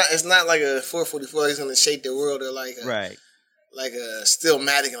 Yeah, it's not like a 444. He's gonna shake the world, or like like a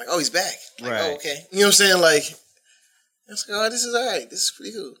Stillmatic, and like, oh, he's back. Like, oh, okay. You know what I'm saying? Like, it's like, oh, this is all right. This is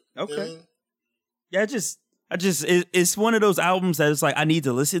pretty cool. Okay. You know what I mean? Yeah, it's one of those albums that it's like I need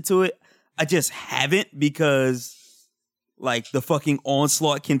to listen to it. I just haven't because like the fucking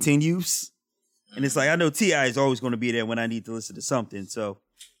onslaught continues, and it's like I know T.I. is always going to be there when I need to listen to something. So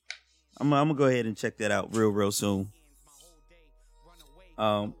I'm gonna go ahead and check that out real soon.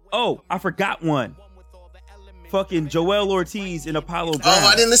 Oh, I forgot one. Fucking Joel Ortiz and Apollo Brown. Oh,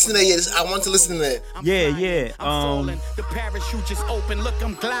 I didn't listen to that yet. I want to listen to that. Yeah. The parachute just open. Look,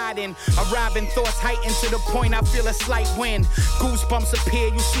 I'm gliding. Arriving thoughts heightened to the point I feel a slight wind. Goosebumps appear.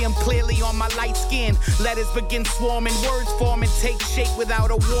 You see them clearly on my light skin. Letters begin swarming. Words form and take shape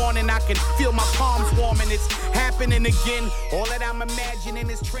without a warning. I can feel my palms warming. It's happening again. All that I'm imagining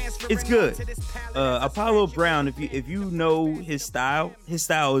is transferring. It's good. Apollo Brown. If you know his style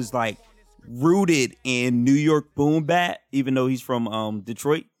is like rooted in New York boom bap, even though he's from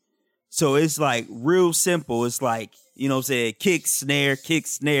Detroit. So it's like real simple. It's like, you know what I'm saying, kick, snare,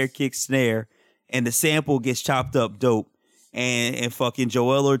 and the sample gets chopped up dope. And fucking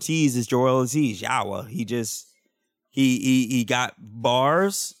Joel Ortiz is Joel Ortiz. Yawa. He got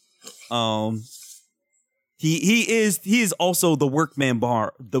bars. He is also the workman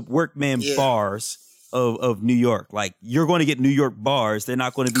bars of New York. Like, you're going to get New York bars. They're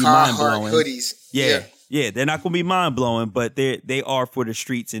not going to be mind blowing. Hoodies. Yeah. They're not going to be mind blowing, but they are for the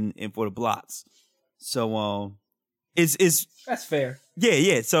streets and for the blocks. So it's that's fair.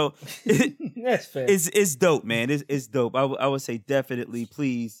 Yeah. So that's fair. It's dope, man. It's dope. I would say definitely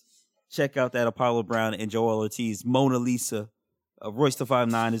please check out that Apollo Brown and Joel Ortiz. Mona Lisa. Royce the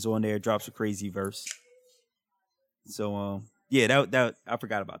 5'9" is on there. Drops a crazy verse. So yeah, that I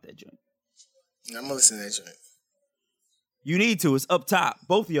forgot about that joint. I'm gonna listen to that joint. You need to. It's up top.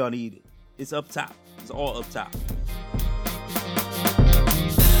 Both of y'all need it. It's up top. It's all up top.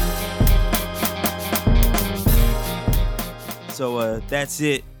 So that's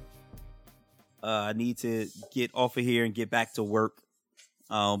it. I need to get off of here and get back to work.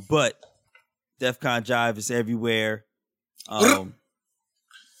 But DefCon Jive is everywhere.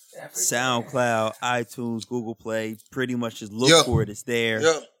 SoundCloud, iTunes, Google Play. Pretty much just look for it. It's there.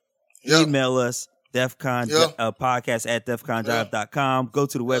 Email us, DefCon podcast at defconjive.com. Go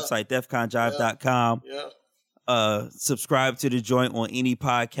to the website, defconjive.com. Subscribe to the joint on any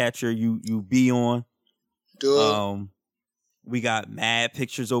podcatcher you be on. We got mad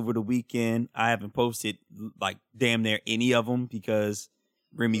pictures over the weekend. I haven't posted like damn near any of them because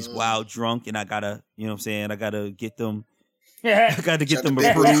Remy's wild drunk and I gotta, you know what I'm saying? I gotta get them. I gotta get them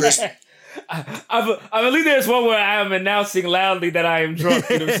approved. I believe there's one where I am announcing loudly that I am drunk.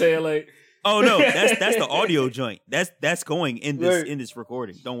 You know what I'm saying? Like, oh no, that's the audio joint. That's going in this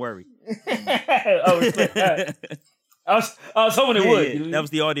recording. Don't worry. I was hoping it would. Yeah, that was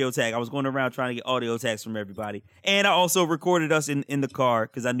the audio tag. I was going around trying to get audio tags from everybody, and I also recorded us in the car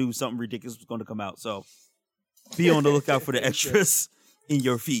because I knew something ridiculous was going to come out. So be on the lookout for the extras in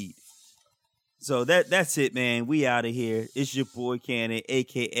your feed. So that's it, man. We out of here. It's your boy Cannon,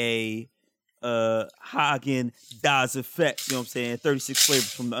 aka Hagen Das Effects. You know what I'm saying? 36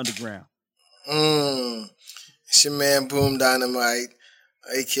 flavors from the underground. It's your man Boom Dynamite,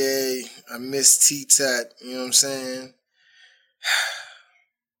 aka I miss T-Tat. You know what I'm saying?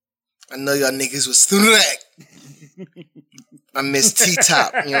 I know y'all niggas was thrack. I miss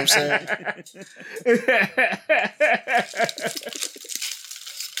T-Top. You know what I'm saying?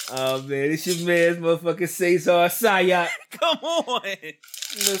 Oh man, it's your man's motherfucking Cesar Sayat. Come on. You know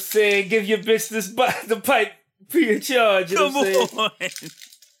what I'm saying? Give your bitch the pipe free of charge. You know what I'm saying?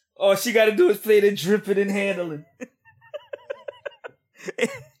 All she got to do is play the dripping and handling. And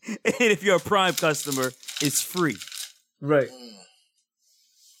if you're a Prime customer, it's free. Right.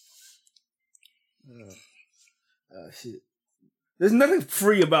 Shit. There's nothing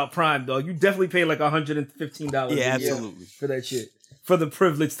free about Prime, dog. You definitely pay like $115 yeah, absolutely. for that shit. for the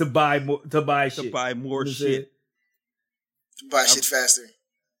privilege to buy more, to buy shit. To buy more shit. Buy shit faster.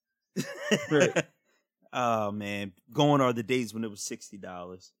 Right. Oh man, gone are the days when it was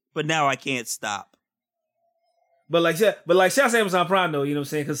 $60. But now I can't stop. But like shout out to Amazon Prime though, you know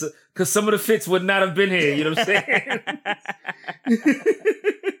what I'm saying? Because some of the fits would not have been here, you know what I'm saying?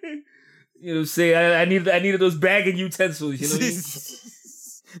 You know what I'm saying? I needed those bagging utensils, you know what I mean?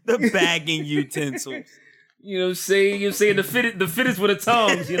 The bagging utensils. You know what I'm saying? You know what I'm saying? The fittest with the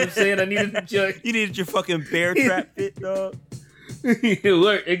tongs, you know what I'm saying? I needed you needed your fucking bear trap fit, dog. It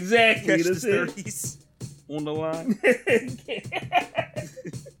worked, exactly. Catch You know the what I'm 30s on the line.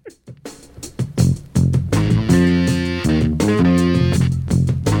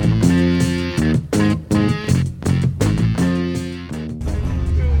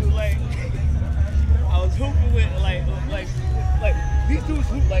 These dudes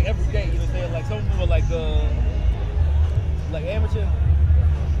hoop like every day, you know what I'm saying? Like some of them are like amateur,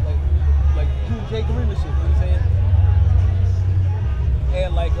 like J. Kareem and shit, you know what I'm saying?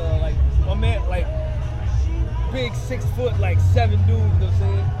 And like my man, like big 6 foot, like 7 dudes, you know what I'm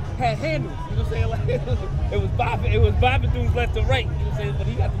saying? Had handles, you know what I'm saying? Like it was bobbing dudes left to right, you know what I'm saying? But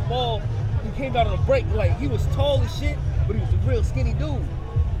he got the ball, he came out on a break, like he was tall as shit, but he was a real skinny dude.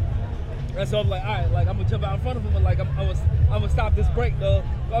 And so I'm like, all right, like I'm gonna jump out in front of him and like I'm gonna stop this break, though.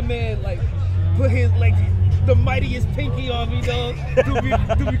 My man like put his like the mightiest pinky on me, dog, to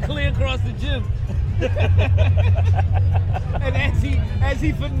be clear across the gym. And as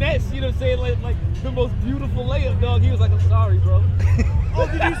he finessed, you know what I'm saying, like the most beautiful layup, dog, he was like, I'm sorry, bro. Oh,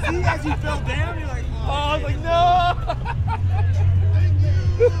 did you see as he fell down? You're like, oh, I was like,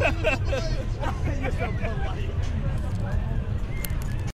 no.